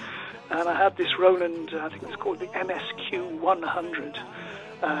it. And I had this Roland, I think it was called the MSQ 100,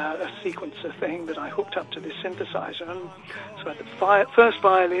 a sequencer thing that I hooked up to this synthesizer. And so I had the first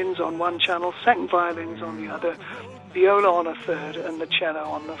violins on one channel, second violins on the other, viola on a third, and the cello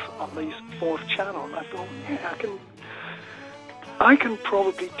on the fourth channel. And I thought, yeah, I can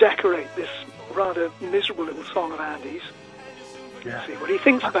probably decorate this rather miserable little song of Andy's. Yeah. See what he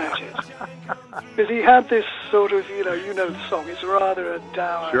thinks about it. Because he had this sort of, you know the song. It's rather a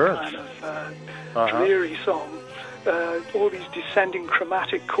dour kind of dreary song. All these descending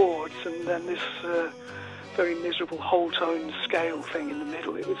chromatic chords, and then this very miserable whole tone scale thing in the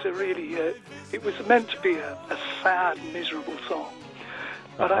middle. It was it was meant to be a sad, miserable song.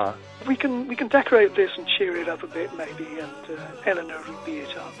 But we can decorate this and cheer it up a bit, maybe, and Eleanor would beat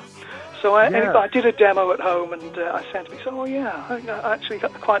it up. So I did a demo at home, and I sent him. He said, "Oh yeah, I actually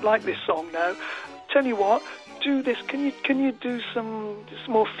quite like this song now. Tell you what, do this. Can you do some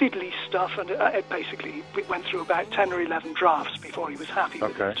more fiddly stuff?" And it basically went through about 10 or 11 drafts before he was happy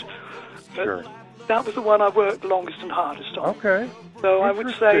with it. But that was the one I worked longest and hardest on. Okay. So I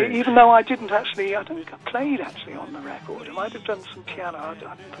would say, even though I don't think I played actually on the record. I might have done some piano,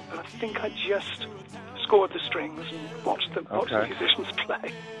 but I think I just scored the strings and watched the musicians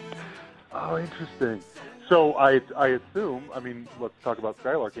play. Oh, interesting. So I assume, I mean, let's talk about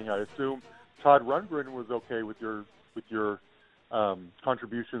Skylarking. I assume Todd Rundgren was okay with your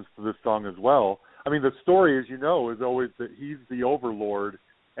contributions to this song as well. I mean, the story, as you know, is always that he's the overlord,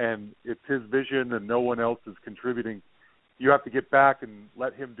 and it's his vision, and no one else is contributing. You have to get back and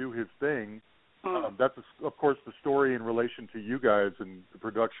let him do his thing. That's, of course, the story in relation to you guys and the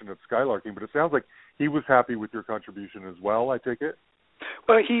production of Skylarking. But it sounds like he was happy with your contribution as well, I take it?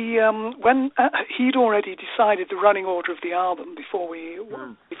 Well, when he'd already decided the running order of the album before we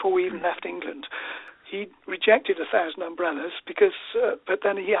even left England, he rejected 1,000 Umbrellas because, but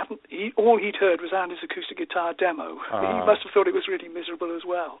then all he'd heard was Andy's acoustic guitar demo. He must have thought it was really miserable as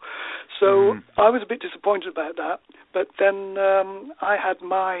well. So I was a bit disappointed about that. But then I had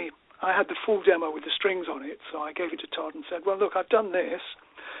the full demo with the strings on it, so I gave it to Todd and said, "Well, look, I've done this.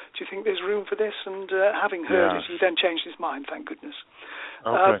 Do you think there's room for this?" And having heard it, he then changed his mind, thank goodness.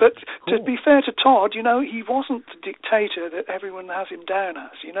 But to be fair to Todd, he wasn't the dictator that everyone has him down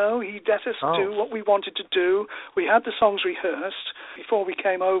as. He let us do what we wanted to do. We had the songs rehearsed before we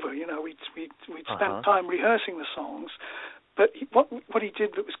came over. We'd spent time rehearsing the songs. But what he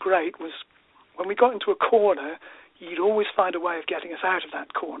did that was great was when we got into a corner, he'd always find a way of getting us out of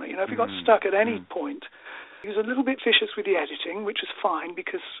that corner. If we got stuck at any point, he was a little bit vicious with the editing, which was fine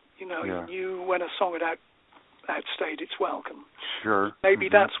because, he knew when a song had outstayed its welcome. Sure. Maybe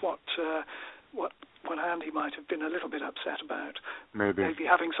that's what Andy might have been a little bit upset about. Maybe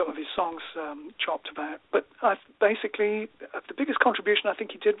having some of his songs chopped about. But basically, the biggest contribution I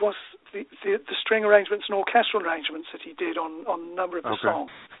think he did was the string arrangements and orchestral arrangements that he did on a number of the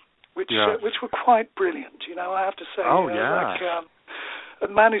songs, which were quite brilliant. I have to say. Like, A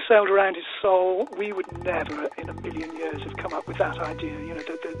Man Who Sailed Around His Soul, we would never in a million years have come up with that idea,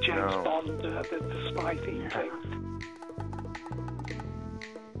 the James Bond, the spy theme thing.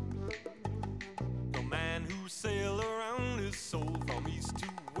 The man who sailed around his soul from east to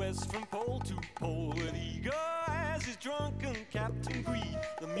west, from pole to pole, with eager as his drunken captain greed,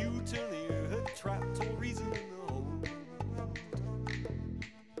 the mutineer had trapped all reason in the hold.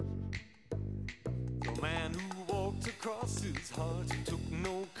 The man who walked across his heart, he took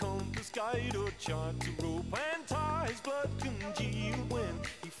no compass, guide or chart to rope and tie. His blood congealed when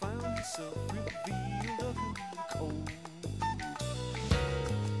he found himself revealed under the cold.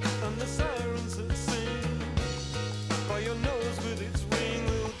 And the sirens that sing by your nose with its ring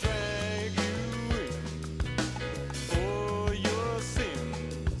will drag you in for your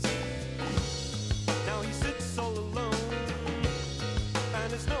sins. Now he sits all alone,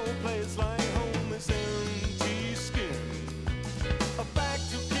 and it's no place like home. This empty skin, a bag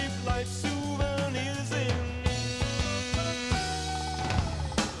to keep life souvenirs in.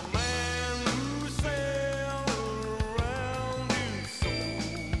 The man who sailed around his soul.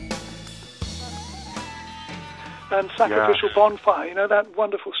 And Sacrificial Bonfire, that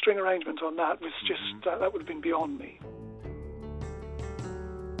wonderful string arrangement on that was just, that would have been beyond me.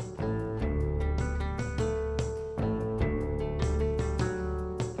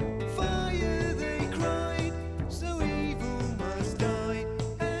 Fire, they cried, so evil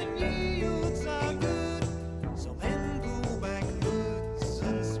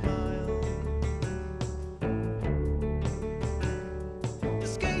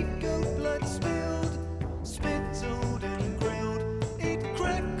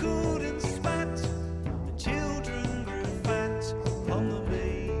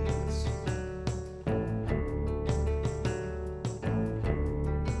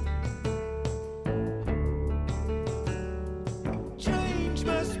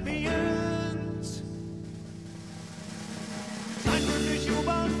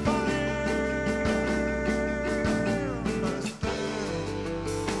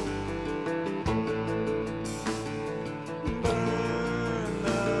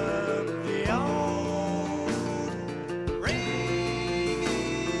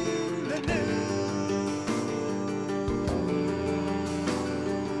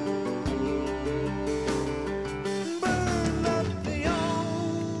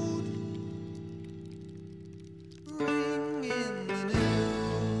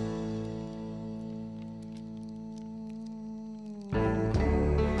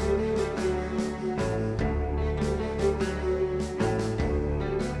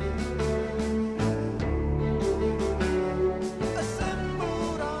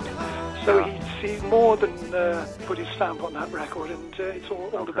he more than put his stamp on that record, and it's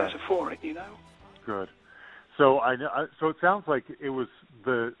all the better for it, you know. Good. So so it sounds like it was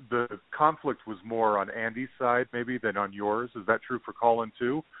the conflict was more on Andy's side maybe than on yours. Is that true for Colin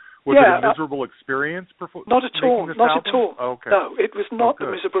too? Was it a miserable experience? Not at all. Not at all. Oh, okay. No, it was not the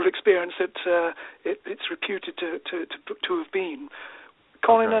miserable experience that it's reputed to have been.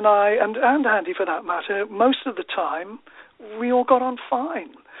 Colin and I, and Andy for that matter, most of the time we all got on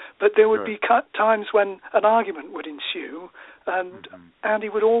fine. But there would be times when an argument would ensue, and Andy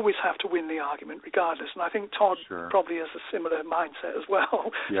would always have to win the argument regardless. And I think Todd probably has a similar mindset as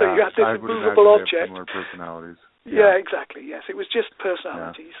well. Yeah, so you have this immovable object. Similar personalities. Yeah, exactly. Yes, it was just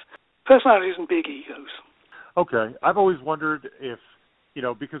personalities. Personalities and big egos. Okay. I've always wondered if,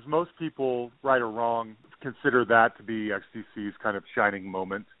 because most people, right or wrong, consider that to be XTC's kind of shining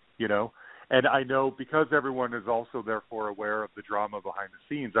moment, And I know because everyone is also therefore aware of the drama behind the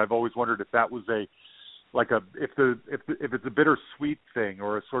scenes, I've always wondered if that was if it's a bittersweet thing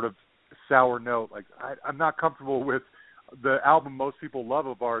or a sort of sour note. Like I'm not comfortable with the album most people love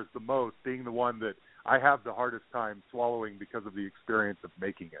of ours the most being the one that I have the hardest time swallowing because of the experience of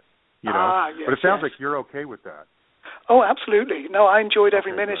making it. Yes, but it sounds like you're okay with that. Oh, absolutely. No, I enjoyed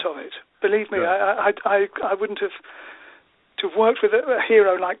every minute of it. Believe me, I wouldn't have. To have worked with a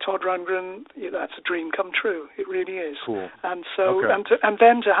hero like Todd Rundgren, that's a dream come true. It really is. Cool. And so, and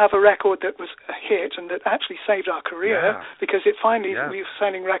then to have a record that was a hit and that actually saved our career because it finally we were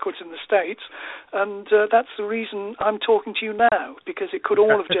selling records in the States, and that's the reason I'm talking to you now, because it could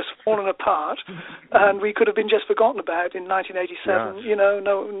all have just fallen apart, and we could have been just forgotten about in 1987.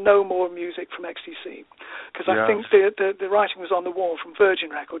 No more music from XTC, because I think the writing was on the wall from Virgin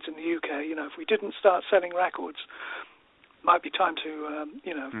Records in the UK. If we didn't start selling records, might be time to,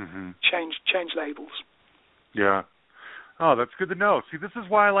 change labels. Yeah. Oh, that's good to know. See, this is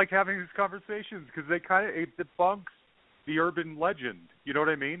why I like having these conversations, because it debunks the urban legend. You know what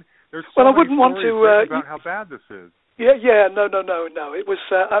I mean? There's so many stories about how bad this is. Yeah. No. It was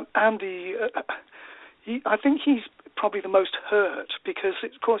Andy. I think he's probably the most hurt because,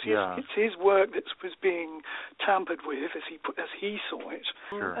 of course, it's his work that was being tampered with as he saw it,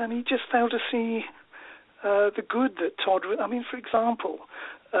 and he just failed to see the good that Todd... I mean, for example,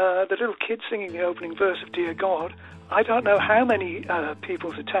 the little kid singing the opening verse of Dear God, I don't know how many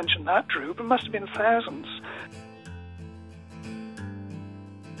people's attention that drew, but it must have been thousands.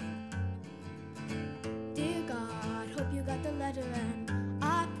 Dear God, hope you got the letter, and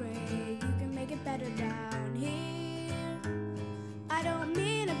I pray you can make it better down here. I don't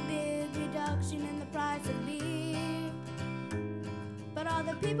mean a big reduction in the price of beer, but all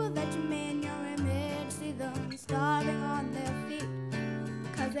the people that you made in your image, see them starving on their feet,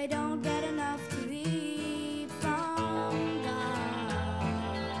 'cause they don't get enough to eat from God.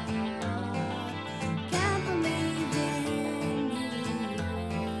 Can't believe in you.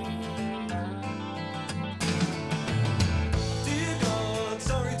 Dear God,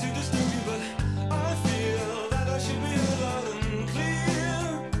 sorry to disturb you, but I feel that I should be loud and clear.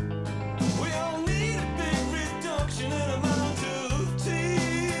 We all need a big reduction in amount of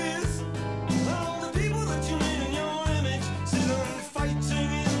tears. All the people that you made in your image sit on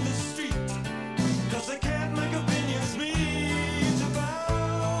fighting in the street, 'cause they can't make opinions meet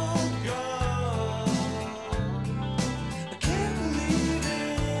about God. I can't believe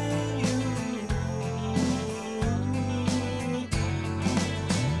in you.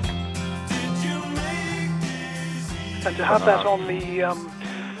 Did you make this? And to have that on the,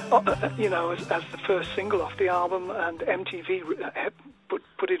 as the first single off the album, and MTV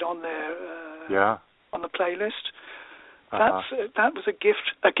put it on there on the playlist. That was a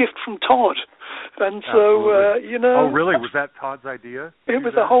gift from Todd, and so Oh, really? Was that Todd's idea?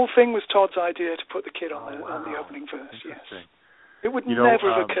 The whole thing was Todd's idea to put the kid on the opening verse. Yes, it would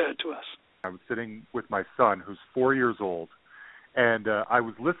never have occurred to us. I was sitting with my son, who's 4 years old, and I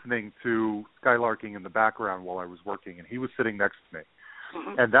was listening to Skylarking in the background while I was working, and he was sitting next to me,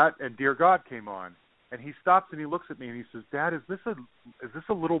 and Dear God came on, and he stops and he looks at me and he says, "Dad, is this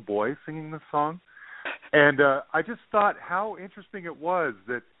a little boy singing this song?" And I just thought how interesting it was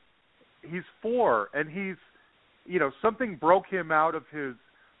that he's 4 and he's, something broke him out of his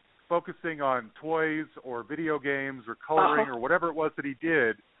focusing on toys or video games or coloring or whatever it was that he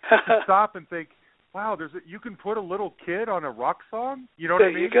did, to stop and think, wow, you can put a little kid on a rock song? You know what I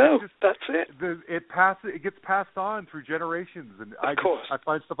mean? There you go. That's it. It gets passed on through generations, and I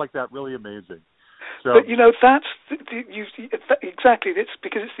find stuff like that really amazing. So, but that's exactly. It's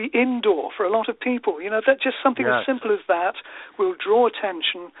because it's the indoor for a lot of people. That just something as simple as that will draw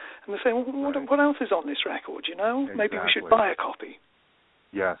attention, and they say, "Well, what else is on this record?" Exactly. Maybe we should buy a copy.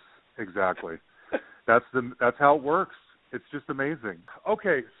 Yes, exactly. That's how it works. It's just amazing.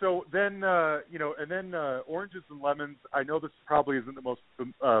 Okay, so then Oranges and Lemons. I know this probably isn't the most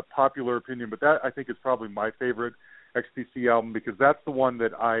popular opinion, but that I think is probably my favorite XTC album, because that's the one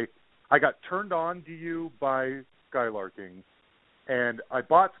that I got turned on to you by Skylarking, and I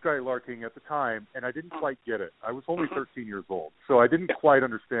bought Skylarking at the time, and I didn't quite get it. I was only 13 years old, so I didn't quite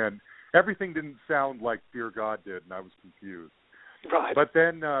understand. Everything didn't sound like Dear God did, and I was confused. Right. But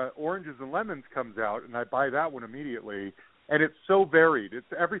then Oranges and Lemons comes out, and I buy that one immediately, and it's so varied.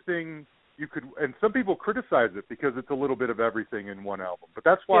 It's everything you could, and some people criticize it because it's a little bit of everything in one album, but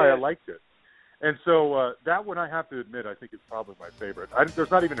that's why I liked it. And so that one, I have to admit, I think is probably my favorite.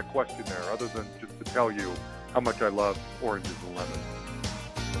 There's not even a question there, other than just to tell you how much I love Oranges and Lemons.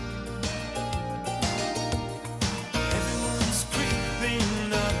 Everyone's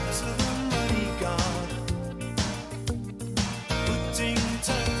creeping up to the money god, putting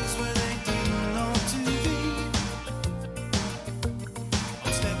toes where they didn't ought to be,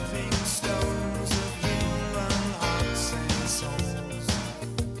 on stepping stones of human hearts and souls,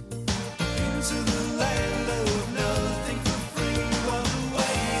 into the land of nothing for free. One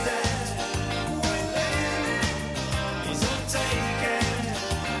way that we live is untaken,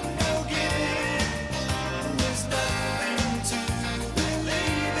 no giving. There's nothing to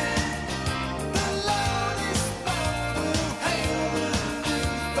believe in. The Lord is both will hail the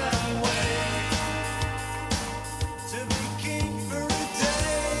newfound way to be king for a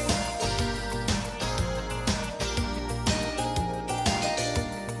day.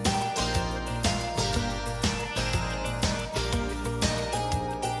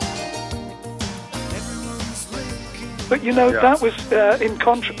 Everyone's licking. But that was in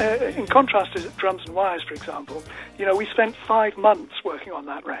contrast to Drums and Wires, for example. We spent 5 months working on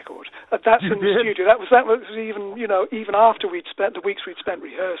that record. That's in the studio. That was even even after we'd spent the weeks we'd spent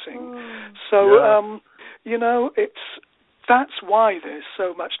rehearsing. So that's why there's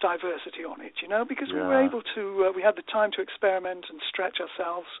so much diversity on it. Because we were able to we had the time to experiment and stretch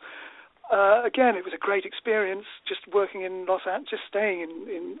ourselves. Again, it was a great experience just working in Los Angeles, just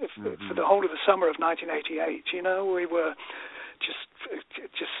staying for the whole of the summer of 1988. We were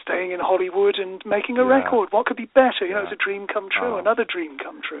just staying in Hollywood and making a record. What could be better? It was a dream come true, another dream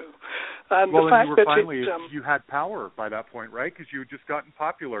come true. And the fact you had power by that point, right? Because you had just gotten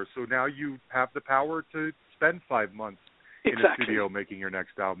popular, so now you have the power to spend 5 months in a studio making your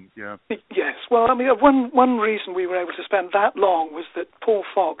next album. Yeah. Yes. Well, one reason we were able to spend that long was that Paul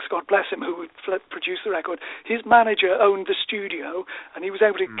Fox, God bless him, who would produce the record, his manager owned the studio, and he was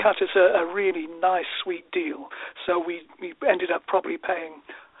able to cut us a really nice, sweet deal. So we ended up probably paying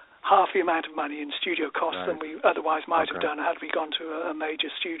half the amount of money in studio costs than we otherwise might have done had we gone to a major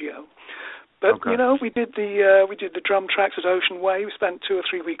studio. But we did the drum tracks at Ocean Way. We spent 2 or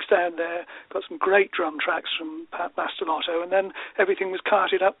 3 weeks down there. Got some great drum tracks from Pat Mastelotto, and then everything was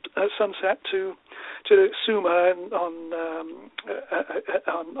carted up at sunset to Suma on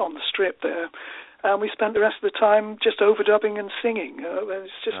the Strip there. And we spent the rest of the time just overdubbing and singing.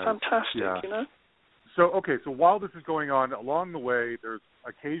 It's just fantastic, So while this is going on, along the way, there's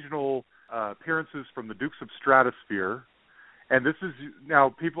occasional appearances from the Dukes of Stratosphere. And this is now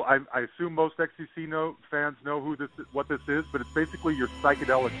people. I assume most XTC fans know what this is, but it's basically your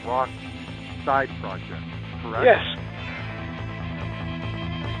psychedelic rock side project, correct? Yes.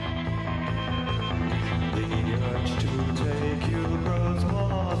 The urge to take you grows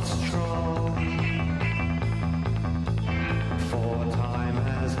more strong, for time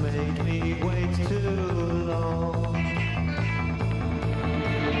has made me wait too long.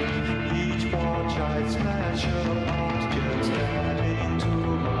 Each watch I'd smash apart, just adding to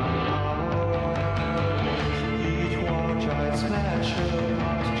my heart. Each watch I'd smash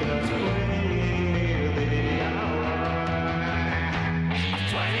apart, just bringing near the hour.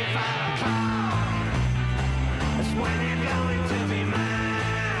 25 o'clock, that's when you're going to be mine.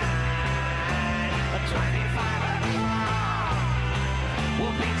 25 o'clock,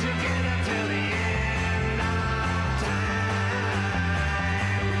 we'll be together till the end of time.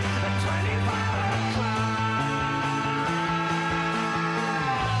 25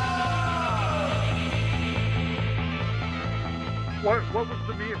 What was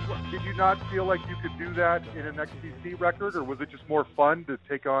the mean? Did you not feel like you could do that in an XTC record, or was it just more fun to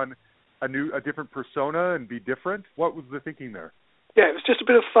take on a different persona and be different? What was the thinking there? Yeah, it was just a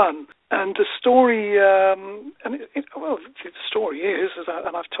bit of fun. And the story, the story is,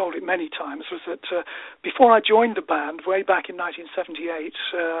 and I've told it many times, was that before I joined the band, way back in 1978,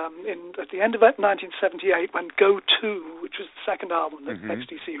 at the end of 1978, when Go 2, which was the second album that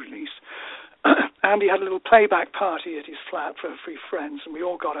XTC released, Andy had a little playback party at his flat for a few friends, and we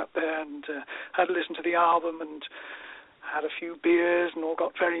all got up there and had to listen to the album and had a few beers and all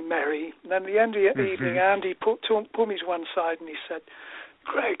got very merry. And then at the end of the evening, Andy pulled me to one side and he said,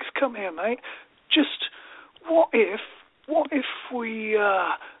 "Greg, come here, mate. Just what if we,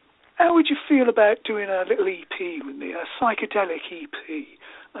 how would you feel about doing a little EP with me, a psychedelic EP?"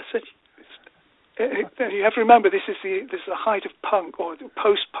 I said, you have to remember, this is the height of punk or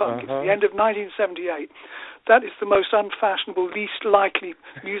post-punk. It's the end of 1978. That is the most unfashionable, least likely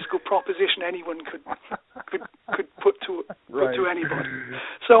musical proposition anyone could put to anybody.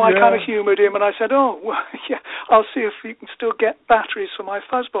 So I kind of humoured him, and I said, "Oh, well, yeah, I'll see if you can still get batteries for my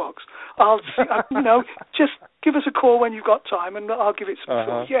fuzzbox. I'll see, just give us a call when you've got time, and I'll give it some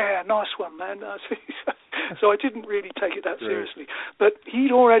thought." "Yeah, nice one, man." So I didn't really take it that seriously. But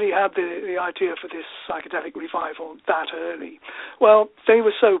he'd already had the idea for this psychedelic revival that early. Well, they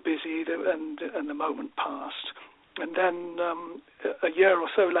were so busy, and the moment passed. And then a year or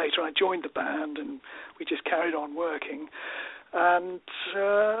so later, I joined the band, and we just carried on working. And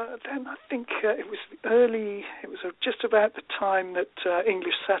then I think it was just about the time that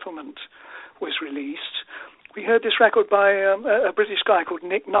English Settlement was released. We heard this record by a British guy called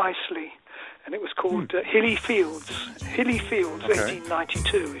Nick Nicely, and it was called Hilly Fields,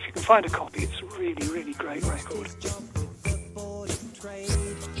 1892. If you can find a copy, it's a really, really great record.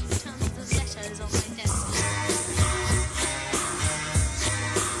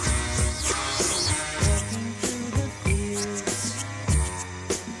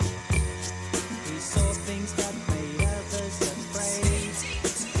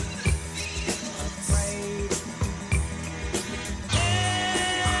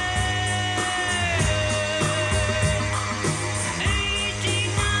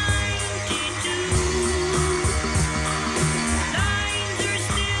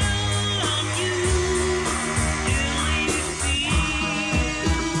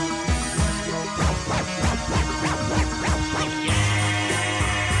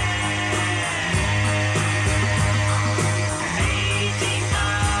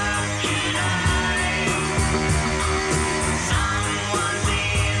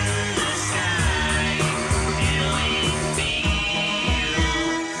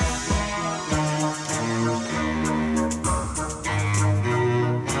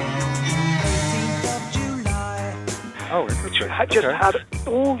 Had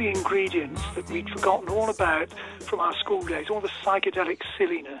all the ingredients that we'd forgotten all about from our school days. All the psychedelic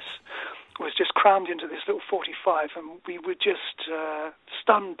silliness was just crammed into this little 45, and we were just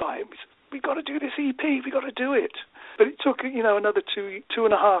stunned by it. We've got to do this EP, we've got to do it. But it took, another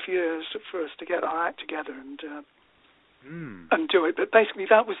 2.5 years for us to get our act together and do it. But basically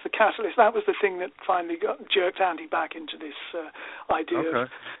that was the catalyst, that was the thing that finally jerked Andy back into this idea of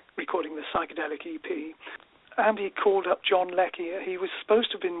recording the psychedelic EP. Andy called up John Leckie. He was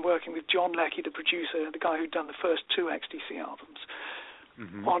supposed to have been working with John Leckie, the producer, the guy who'd done the first 2 XTC albums,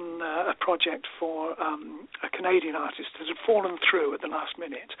 on a project for a Canadian artist that had fallen through at the last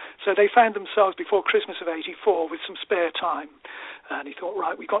minute. So they found themselves before Christmas of '84 with some spare time. And he thought,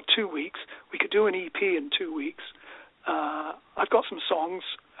 right, we've got 2 weeks. We could do an EP in 2 weeks. I've got some songs.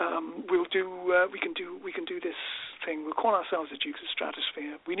 We can do this thing. We'll call ourselves the Dukes of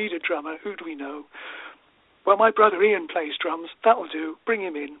Stratosphere. We need a drummer. Who do we know? Well, my brother Ian plays drums. That'll do. Bring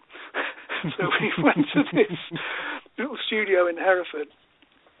him in. So we went to this little studio in Hereford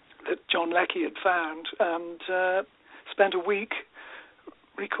that John Leckie had found and spent a week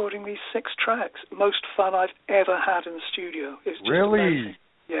recording these 6 tracks. Most fun I've ever had in the studio. It's just amazing.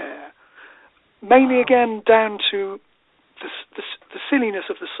 Yeah. Mainly, again, down to the silliness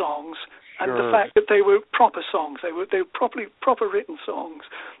of the songs and the fact that they were proper songs. They were proper written songs,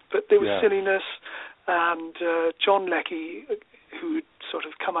 but there was silliness. And John Leckie, who had sort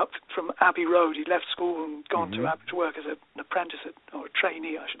of come up from Abbey Road, he left school and gone to work as an apprentice or a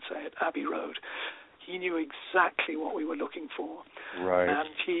trainee, I should say, at Abbey Road. He knew exactly what we were looking for, and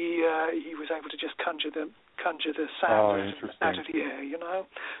he was able to just conjure the sound out of the air,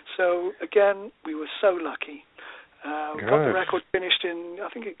 So again, we were so lucky. We got the record finished in, I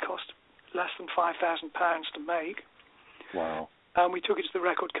think it cost less than £5,000 to make. Wow. And we took it to the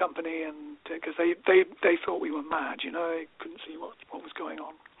record company, and because they thought we were mad, they couldn't see what was going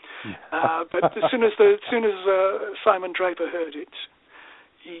on. But as soon as Simon Draper heard it,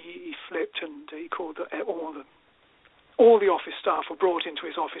 he flipped and he called all the office staff were brought into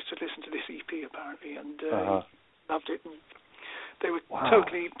his office to listen to this EP apparently, and he loved it, and they were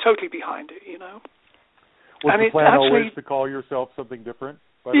totally behind it, Was the plan always to call yourself something different?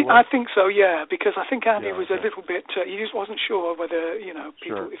 by the way? I think so, yeah, because I think Andy was a okay. little bit, he just wasn't sure whether,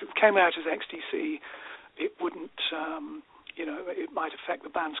 people, Sure. if it came out as XTC, it wouldn't, it might affect the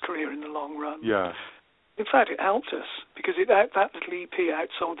band's career in the long run. Yeah. In fact, it helped us because that little EP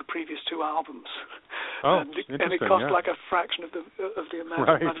outsold the previous 2 albums. Oh, and interesting, it cost yeah. like a fraction of the amount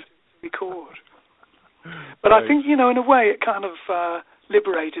Right. of money to record. But Right. I think, in a way, it kind of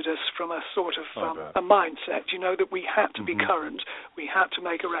liberated us from a sort of I bet. a mindset, that we had to be Mhm. current. We had to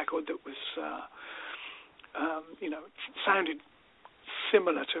make a record that was, sounded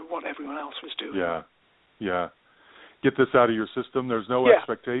similar to what everyone else was doing. Yeah. Yeah. Get this out of your system. There's no Yeah.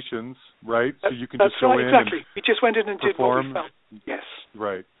 expectations, right? So you can That's just go right, in exactly. and We just went in and did what we perform. felt. Yes.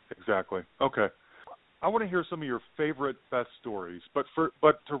 Right. Exactly. Okay. I want to hear some of your favorite, best stories. But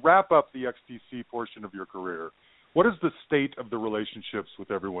to wrap up the XTC portion of your career, what is the state of the relationships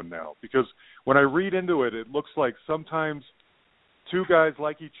with everyone now? Because when I read into it, it looks like sometimes 2 guys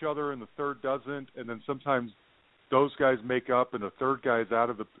like each other and the third doesn't, and then sometimes those guys make up and the third guy's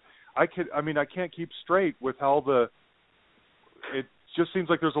out of the. I can't keep straight with how it just seems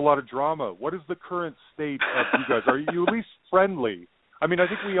like there's a lot of drama. What is the current state of you guys? Are you at least friendly? I mean, I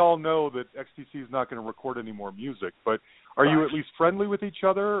think we all know that XTC is not going to record any more music, but are you at least friendly with each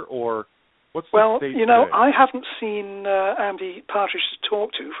other, or what's the state today? I haven't seen Andy Partridge to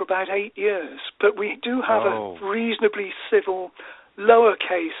talk to for about 8 years, but we do have a reasonably civil,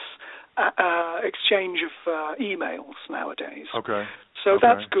 lowercase exchange of emails nowadays. Okay. So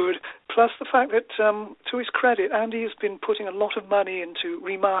that's good. Plus the fact that, to his credit, Andy has been putting a lot of money into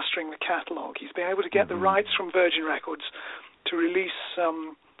remastering the catalogue. He's been able to get the rights from Virgin Records to release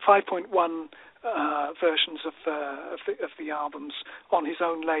 5.1 versions of the albums on his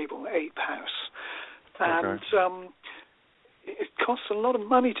own label, Ape House. And it costs a lot of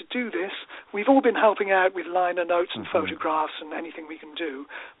money to do this. We've all been helping out with liner notes and photographs and anything we can do.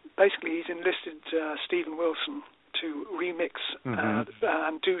 Basically, he's enlisted Stephen Wilson to remix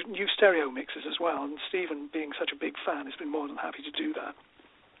and do new stereo mixes as well. And Stephen, being such a big fan, has been more than happy to do that.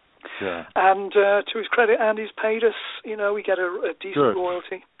 Yeah. And to his credit, Andy's paid us. We get a decent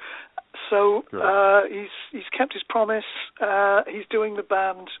royalty. So he's kept his promise. He's doing the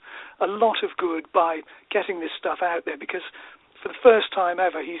band a lot of good by getting this stuff out there, because for the first time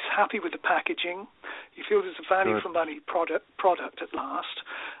ever, he's happy with the packaging. He feels it's a value for money product at last.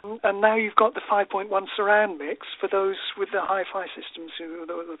 And now you've got the 5.1 surround mix for those with the hi-fi systems,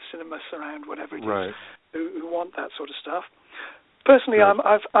 the cinema surround, whatever it is, who want that sort of stuff. Personally,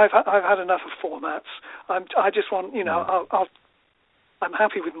 I've had enough of formats. I just want, I'm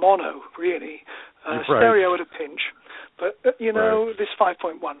happy with mono, really. Stereo at a pinch. But, this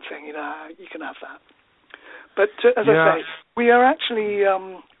 5.1 thing, you can have that. But as I say, we are actually,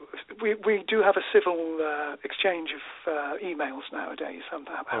 we do have a civil exchange of emails nowadays, I'm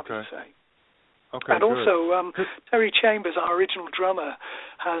happy to say. Okay, and also, Terry Chambers, our original drummer,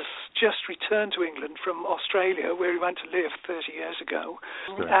 has just returned to England from Australia, where he went to live 30 years ago.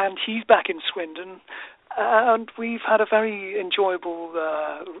 And he's back in Swindon. And we've had a very enjoyable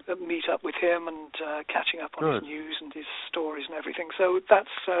meet-up with him and catching up on his news and his stories and everything. So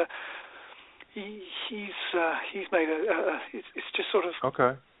that's... He's made it's just sort of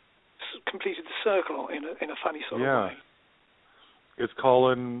completed the circle in a funny sort of way. It's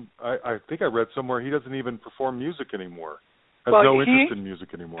Colin. I think I read somewhere he doesn't even perform music anymore. Has no interest in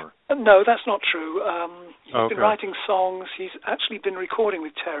music anymore. No, that's not true. He's been writing songs. He's actually been recording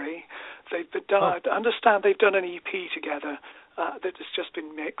with Terry. They've done. I understand they've done an EP together. That has just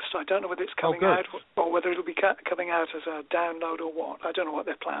been mixed. I don't know whether it's coming out or whether it'll be coming out as a download or what. I don't know what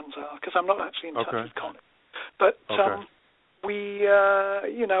their plans are, because I'm not actually in touch with Colin. But we,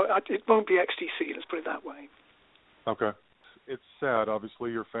 it won't be XTC, let's put it that way. Okay. It's sad.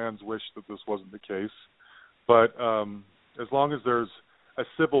 Obviously, your fans wish that this wasn't the case. But as long as there's a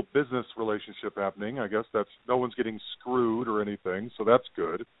civil business relationship happening, I guess that's no one's getting screwed or anything, so that's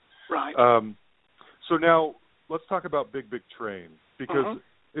good. Right. So now, let's talk about Big Big Train, because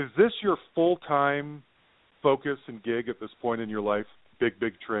is this your full-time focus and gig at this point in your life, Big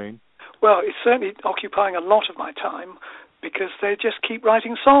Big Train? Well, it's certainly occupying a lot of my time, because they just keep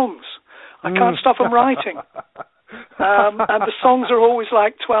writing songs. I can't stop them writing. And the songs are always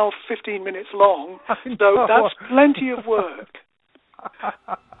like 12, 15 minutes long, so that's plenty of work.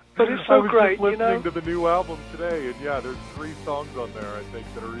 But it's so great, I was just listening to the new album today, and there's 3 songs on there, I think,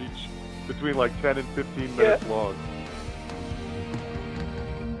 that are each between like 10 and 15 minutes long.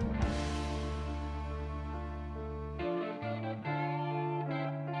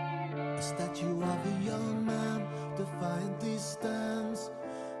 A statue of a young man defiantly stands,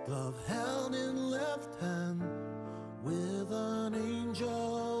 glove held in left hand, with an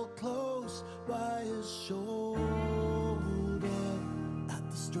angel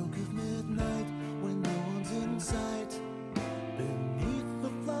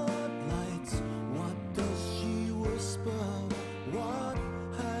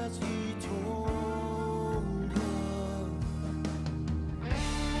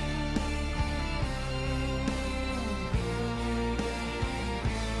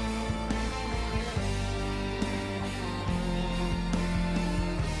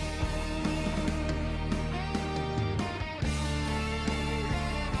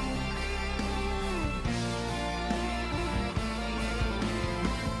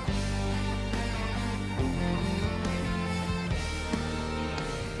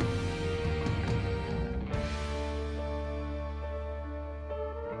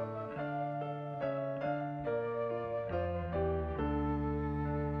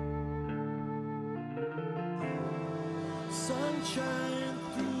sunshine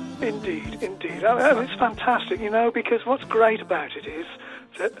through Indeed. I mean, it's fantastic, because what's great about it is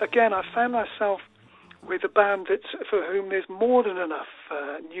that, again, I found myself with a band for whom there's more than enough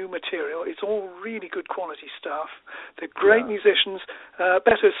new material. It's all really good quality stuff. They're great musicians.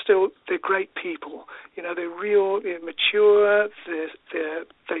 Better still, they're great people. They're real, they're mature.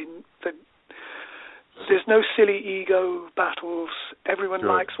 There's no silly ego battles. Everyone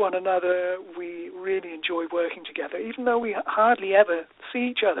likes one another. We really enjoy working together, even though we hardly ever see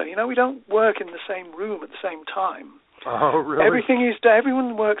each other. We don't work in the same room at the same time. Oh, really?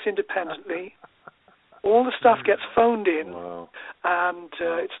 Everyone works independently. All the stuff gets phoned in, and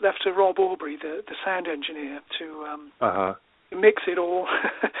it's left to Rob Aubrey, the sound engineer, to mix it all.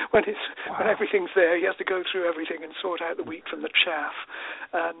 when everything's there, he has to go through everything and sort out the wheat from the chaff,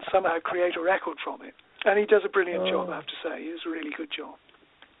 and somehow create a record from it. And he does a brilliant job, I have to say. He does a really good job.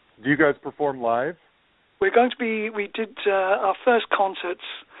 Do you guys perform live? We did our first concerts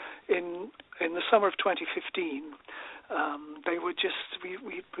in the summer of 2015. They were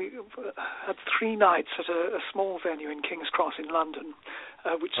we had 3 nights at a small venue in King's Cross in London,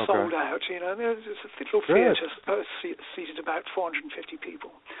 which sold out. There was a little theatre seated about 450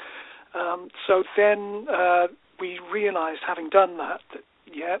 people. So then we realised, having done that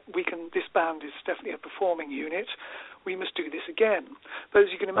this band is definitely a performing unit. We must do this again. But as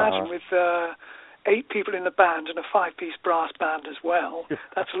you can imagine, with 8 people in the band and a 5-piece brass band as well,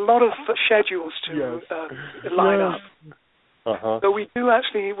 that's a lot of schedules to line up. So we do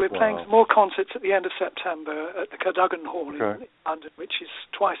we're playing some more concerts at the end of September at the Cadogan Hall in London, which is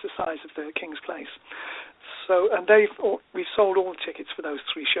twice the size of the King's Place. So, and we've sold all the tickets for those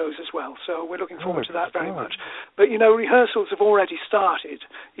 3 shows as well. So we're looking forward to that very much. But rehearsals have already started,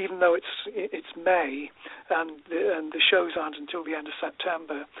 even though it's May and the shows aren't until the end of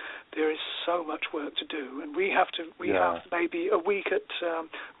September. There is so much work to do, and we have maybe a week at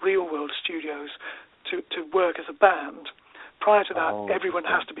Real World Studios to work as a band. Prior to that, everyone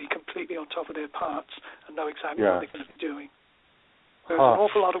has to be completely on top of their parts and know exactly what they're going to be doing. There's an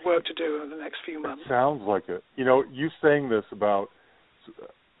awful lot of work to do in the next few months. It sounds like it. You saying this about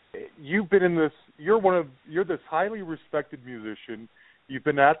you've been in this. You're this highly respected musician. You've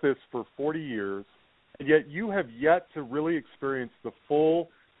been at this for 40 years, and yet you have yet to really experience the full,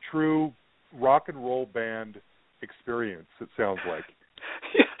 true rock and roll band experience. It sounds like.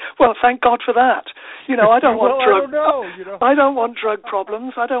 Well, thank God for that. I don't want drug. I don't want drug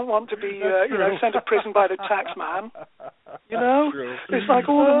problems. I don't want to be, sent to prison by the tax man. It's like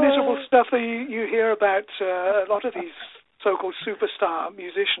all the miserable stuff that you hear about a lot of these so-called superstar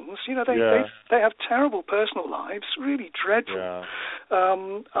musicians. They have terrible personal lives, really dreadful.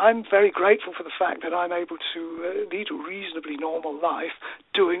 I'm very grateful for the fact that I'm able to lead a reasonably normal life,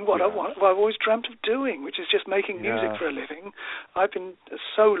 doing what I've always dreamt of doing, which is just making music for a living. I've been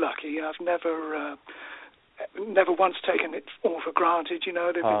so lucky. I've never once taken it all for granted.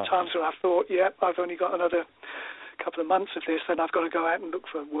 There've been times where I've thought, I've only got another couple of months of this, then I've got to go out and look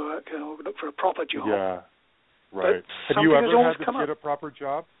for work or look for a proper job. Yeah. Right. But have you ever had to get up. a proper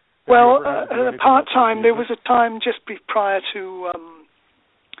job? Part-time, there was a time just prior to,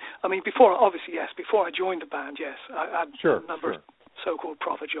 before I joined the band, I had a number of so-called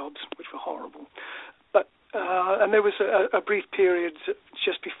proper jobs, which were horrible. But, and there was a brief period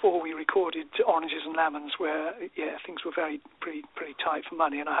just before we recorded Oranges and Lemons where, things were pretty tight for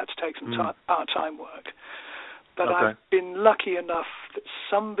money, and I had to take some part-time work. But I've been lucky enough that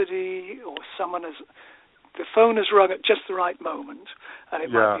somebody or someone has... The phone has rung at just the right moment, and it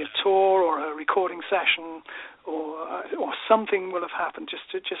might be a tour or a recording session, or something will have happened just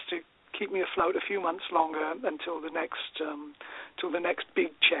to keep me afloat a few months longer until the next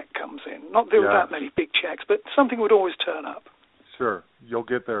big check comes in. Not there were that many big checks, but something would always turn up. Sure, you'll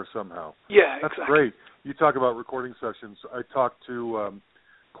get there somehow. Yeah, that's exactly. Great. You talk about recording sessions. I talked to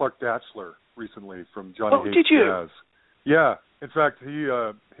Clark Datchler recently from Johnny Hates did you? Jazz. Yeah, in fact,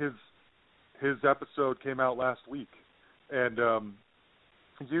 his episode came out last week, and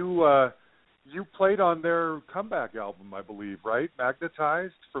you played on their comeback album, I believe, right?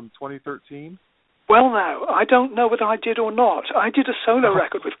 Magnetized from 2013. Well, now I don't know whether I did or not. I did a solo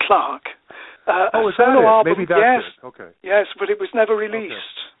record with Clark. Is solo that it? album. Maybe that's it. Okay. Yes, but it was never released.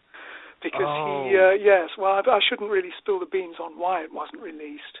 Because I shouldn't really spill the beans on why it wasn't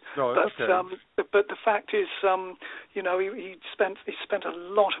released. No, but okay. But the fact is, he spent a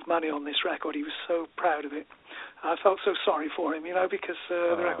lot of money on this record. He was so proud of it. I felt so sorry for him, because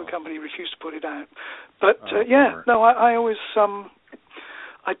the record company refused to put it out. But I always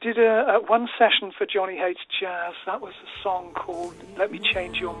I did one session for Johnny Hates Jazz. That was a song called "Let Me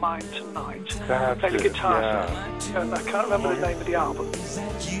Change Your Mind Tonight." That's Played the it, guitar, yeah. and I can't remember the name of the album. Is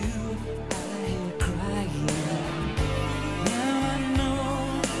that you I hear crying? Now I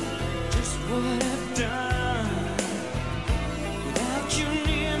know just what I've done. Without you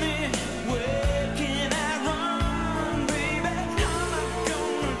near me, where can I run, baby? How am I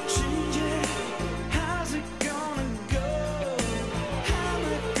gonna change it? How's it gonna go? How am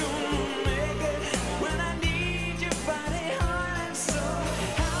I gonna make it when I need your body, heart, and soul?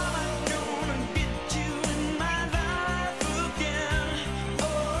 How am I gonna get you in my life again?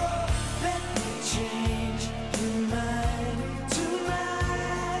 Oh, let me change your mind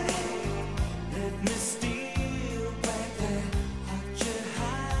tonight. Let me steal back that heart you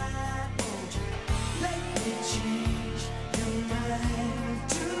hide, won't you? Let me change your mind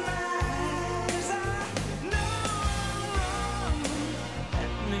tonight, 'cause I know I'm wrong.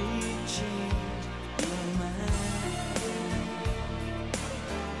 Let me change your mind.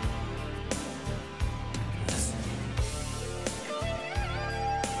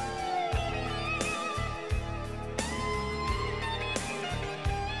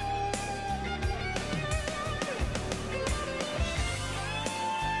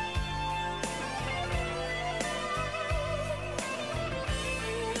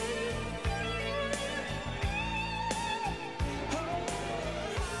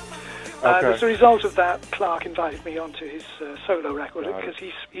 Okay. As a result of that, Clark invited me onto his solo record Got it. because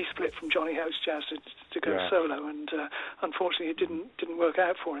he split from Johnny Hates Jazz to go Yeah. solo, and unfortunately it didn't work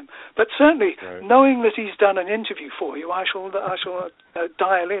out for him. But certainly, Right. knowing that he's done an interview for you, I shall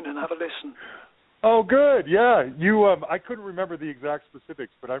dial in and have a listen. Oh, good. Yeah, you. I couldn't remember the exact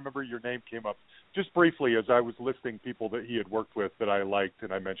specifics, but I remember your name came up just briefly as I was listing people that he had worked with that I liked,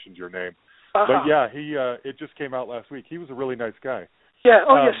 and I mentioned your name. But yeah, he. It just came out last week. He was a really nice guy. Yeah.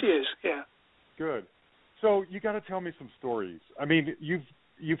 Oh, yes, he is. Yeah. Good. So you got to tell me some stories. I mean,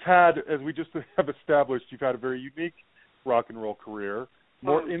 you've had, as we just have established, you've had a very unique rock and roll career,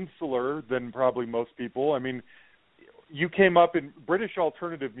 more insular than probably most people. I mean, you came up in British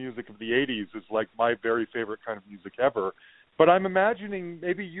alternative music of the 80s is like my very favorite kind of music ever. But I'm imagining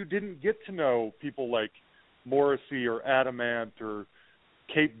maybe you didn't get to know people like Morrissey or Adamant or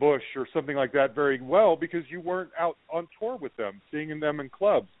Kate Bush or something like that very well because you weren't out on tour with them, seeing them in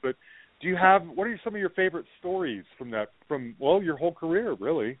clubs. But what are some of your favorite stories from your whole career,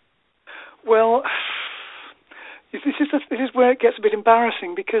 really? Well, this is where it gets a bit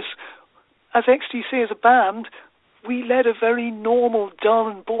embarrassing because as XTC as a band, we led a very normal, dull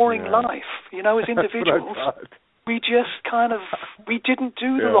and boring life, as individuals. We just we didn't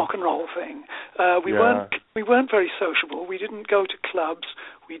do the rock and roll thing. We weren't very sociable. We didn't go to clubs.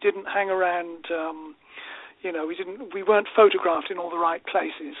 We didn't hang around. We weren't photographed in all the right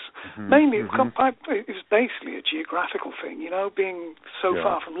places. Mainly, it was basically a geographical thing. Being so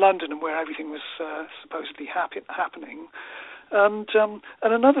far from London and where everything was supposedly happening. And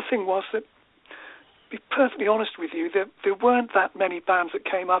another thing was that, to be perfectly honest with you, there weren't that many bands that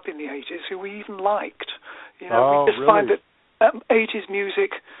came up in the 80s who we even liked. We just find that 80s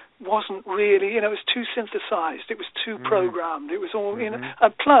music wasn't really, it was too synthesized, it was too programmed, it was all, and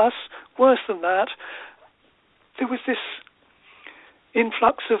plus, worse than that, there was this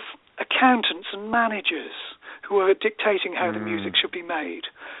influx of accountants and managers who were dictating how the music should be made,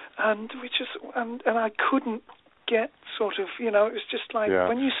 and I couldn't get sort of, it was just like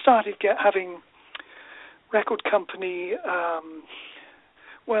when you started having record company,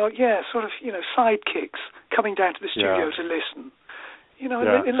 sidekicks coming down to the studio to listen. In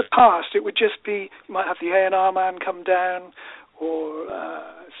the past, it would just be, you might have the A&R man come down, or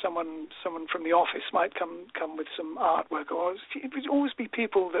someone from the office might come with some artwork, or it would always be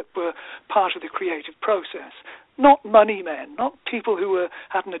people that were part of the creative process, not money men, not people who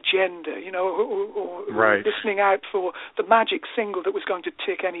had an agenda, or were listening out for the magic single that was going to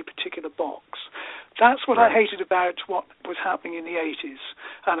tick any particular box. That's what I hated about what was happening in the 80s,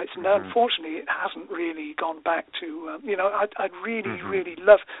 and it's unfortunately it hasn't really gone back to. I'd really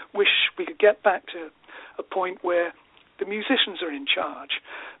wish we could get back to a point where the musicians are in charge,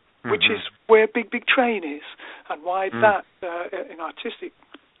 which is where Big Train is, and why that, in artistic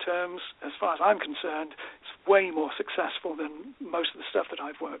terms, as far as I'm concerned, is way more successful than most of the stuff that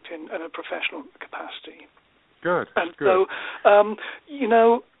I've worked in a professional capacity. Good. And good. so,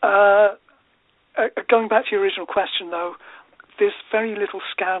 going back to your original question, though, there's very little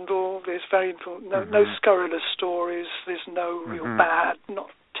scandal. There's very little, no scurrilous stories. There's no real not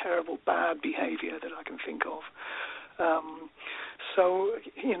terrible bad behaviour that I can think of. So,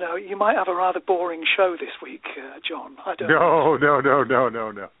 you might have a rather boring show this week, John. I don't know.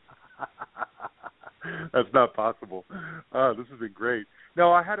 No. That's not possible. This has been great.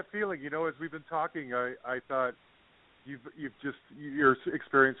 No, I had a feeling, as we've been talking, I thought your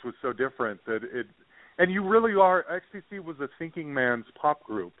experience was so different and you really are. XTC was a thinking man's pop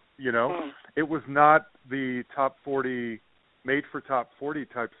group, It was not the top 40, made for top 40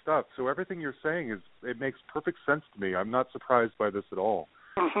 type stuff. So everything you're saying it makes perfect sense to me. I'm not surprised by this at all.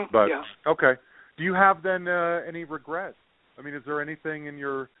 Mm-hmm. But, yeah. Okay. Do you have then any regrets? I mean, is there anything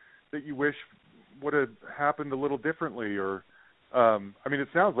that you wish would have happened a little differently, or it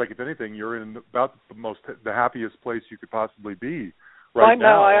sounds like, if anything, you're in about the happiest place you could possibly be right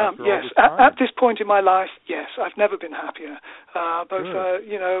now. I am, yes. At this point in my life, yes, I've never been happier. Both,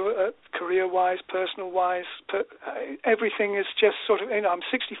 career-wise, personal-wise, everything is just sort of. I'm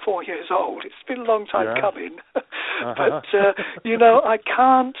 64 years old. It's been a long time coming, but I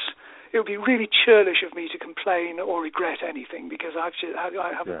can't. It would be really churlish of me to complain or regret anything, because I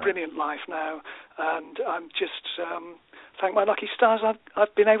have a brilliant life now, and I'm just thank my lucky stars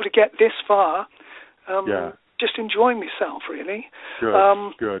I've been able to get this far. Just enjoying myself, really.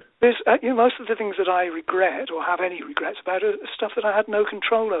 Good. There's most of the things that I regret or have any regrets about are stuff that I had no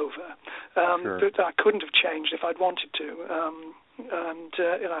control over, that I couldn't have changed if I'd wanted to. And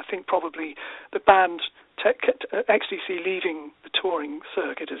I think probably the band XTC leaving the touring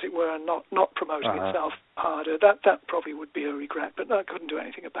circuit, as it were, and not promoting itself harder, that probably would be a regret, but I couldn't do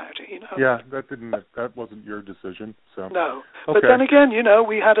anything about it, Yeah, that wasn't your decision. So no. Okay. But then again,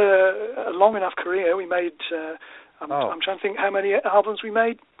 we had a long enough career. We made I'm trying to think how many albums we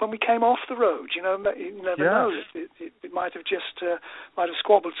made when we came off the road. You never know. It might have just might have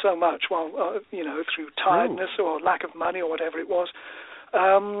squabbled so much while through tiredness or lack of money or whatever it was,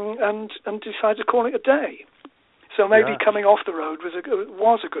 and decided to call it a day. So maybe coming off the road was a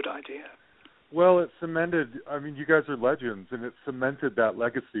good idea. Well, it cemented. I mean, you guys are legends, and it cemented that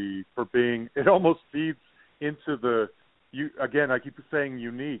legacy for being. It almost feeds into the. Again, I keep saying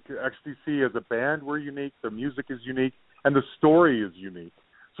unique. XTC as a band, we're unique. Their music is unique, and the story is unique.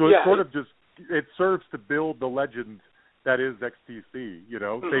 So it sort of it serves to build the legend that is XTC.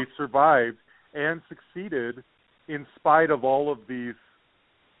 They survived and succeeded in spite of all of these,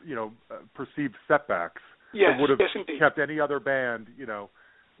 perceived setbacks. Yes, that would have indeed. kept any other band,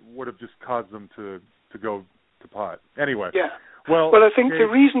 would have just caused them to go to pot. Anyway. Yeah. Well, I think the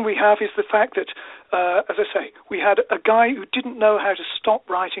reason we have is the fact that, as I say, we had a guy who didn't know how to stop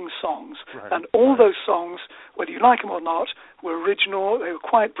writing songs. Right, and all those songs, whether you like them or not, were original. They were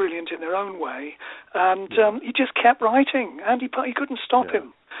quite brilliant in their own way. And he just kept writing, and he couldn't stop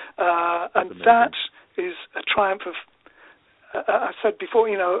him. And that is a triumph of, I said before,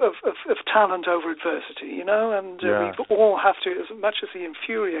 of talent over adversity, and we all have to, as much as he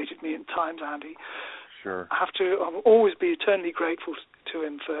infuriated me at times, Andy, I'll always be eternally grateful to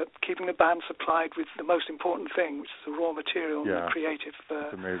him for keeping the band supplied with the most important thing, which is the raw material and the creative,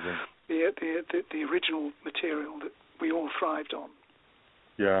 amazing. The original material that we all thrived on.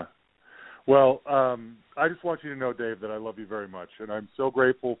 Yeah. Well, I just want you to know, Dave, that I love you very much, and I'm so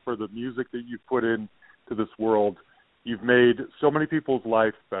grateful for the music that you've put into this world. You've made so many people's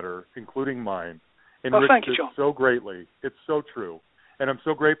life better, including mine. Thank you, John. So greatly. It's so true. And I'm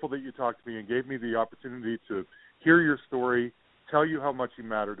so grateful that you talked to me and gave me the opportunity to hear your story, tell you how much you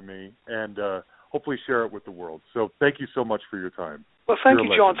matter to me, and hopefully share it with the world. So thank you so much for your time. Well, thank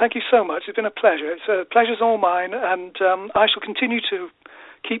you, John. Thank you so much. It's been a pleasure. Pleasure's all mine, and I shall continue to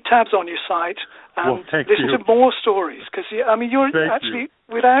keep tabs on your site and listen to more stories, because you're actually,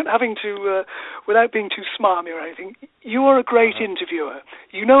 without being too smarmy or anything, you are a great interviewer.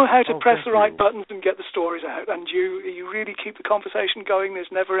 You know how to press the right buttons and get the stories out, and you really keep the conversation going.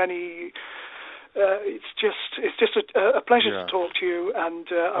 There's never any. It's just a pleasure to talk to you, and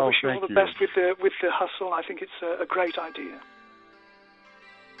I wish you all the best with the hustle. I think it's a great idea.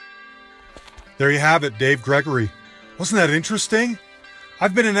 There you have it, Dave Gregory. Wasn't that interesting?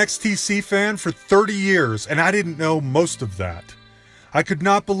 I've been an XTC fan for 30 years, and I didn't know most of that. I could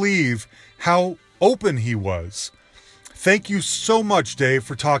not believe how open he was. Thank you so much, Dave,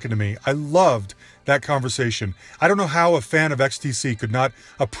 for talking to me. I loved that conversation. I don't know how a fan of XTC could not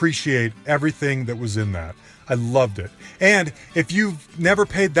appreciate everything that was in that. I loved it. And if you've never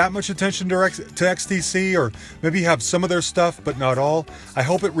paid that much attention to XTC, or maybe you have some of their stuff but not all, I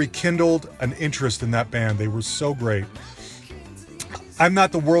hope it rekindled an interest in that band. They were so great. I'm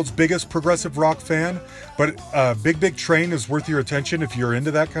not the world's biggest progressive rock fan, but Big Big Train is worth your attention if you're into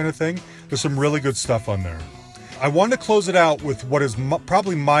that kind of thing. There's some really good stuff on there. I wanted to close it out with what is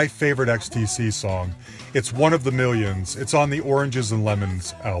probably my favorite XTC song. It's One of the Millions. It's on the Oranges and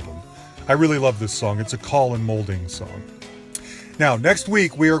Lemons album. I really love this song. It's a Colin Moulding song. Now, next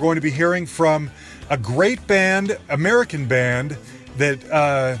week, we are going to be hearing from a great band, American band,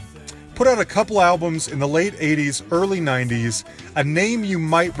 that put out a couple albums in the late 80s, early 90s, a name you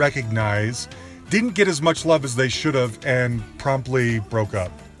might recognize, didn't get as much love as they should have, and promptly broke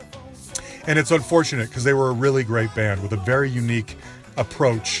up. And it's unfortunate because they were a really great band with a very unique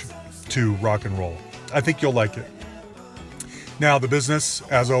approach to rock and roll. I think you'll like it. Now, the business,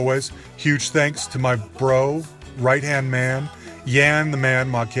 as always, huge thanks to my bro, right-hand man, Jan the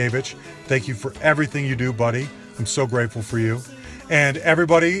Man Makevich. Thank you for everything you do, buddy. I'm so grateful for you. And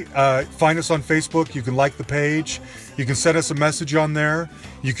everybody, find us on Facebook. You can like the page. You can send us a message on there.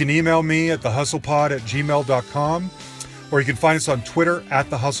 You can email me at thehustlepod@gmail.com. Or you can find us on Twitter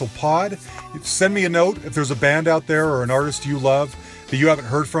 @thehustlepod. Send me a note if there's a band out there or an artist you love that you haven't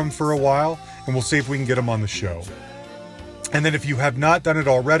heard from for a while, and we'll see if we can get them on the show. And then if you have not done it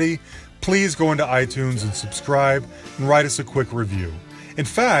already, please go into iTunes and subscribe and write us a quick review. In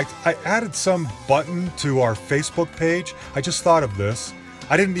fact, I added some button to our Facebook page. I just thought of this.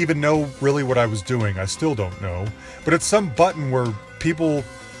 I didn't even know really what I was doing. I still don't know. But it's some button where people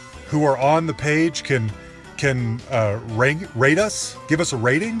who are on the page can rate us, give us a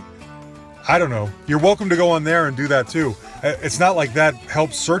rating. I don't know. You're welcome to go on there and do that too. It's not like that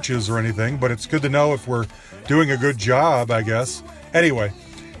helps searches or anything, but it's good to know if we're doing a good job, I guess. Anyway,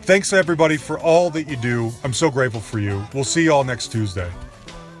 thanks everybody for all that you do. I'm so grateful for you. We'll see you all next Tuesday.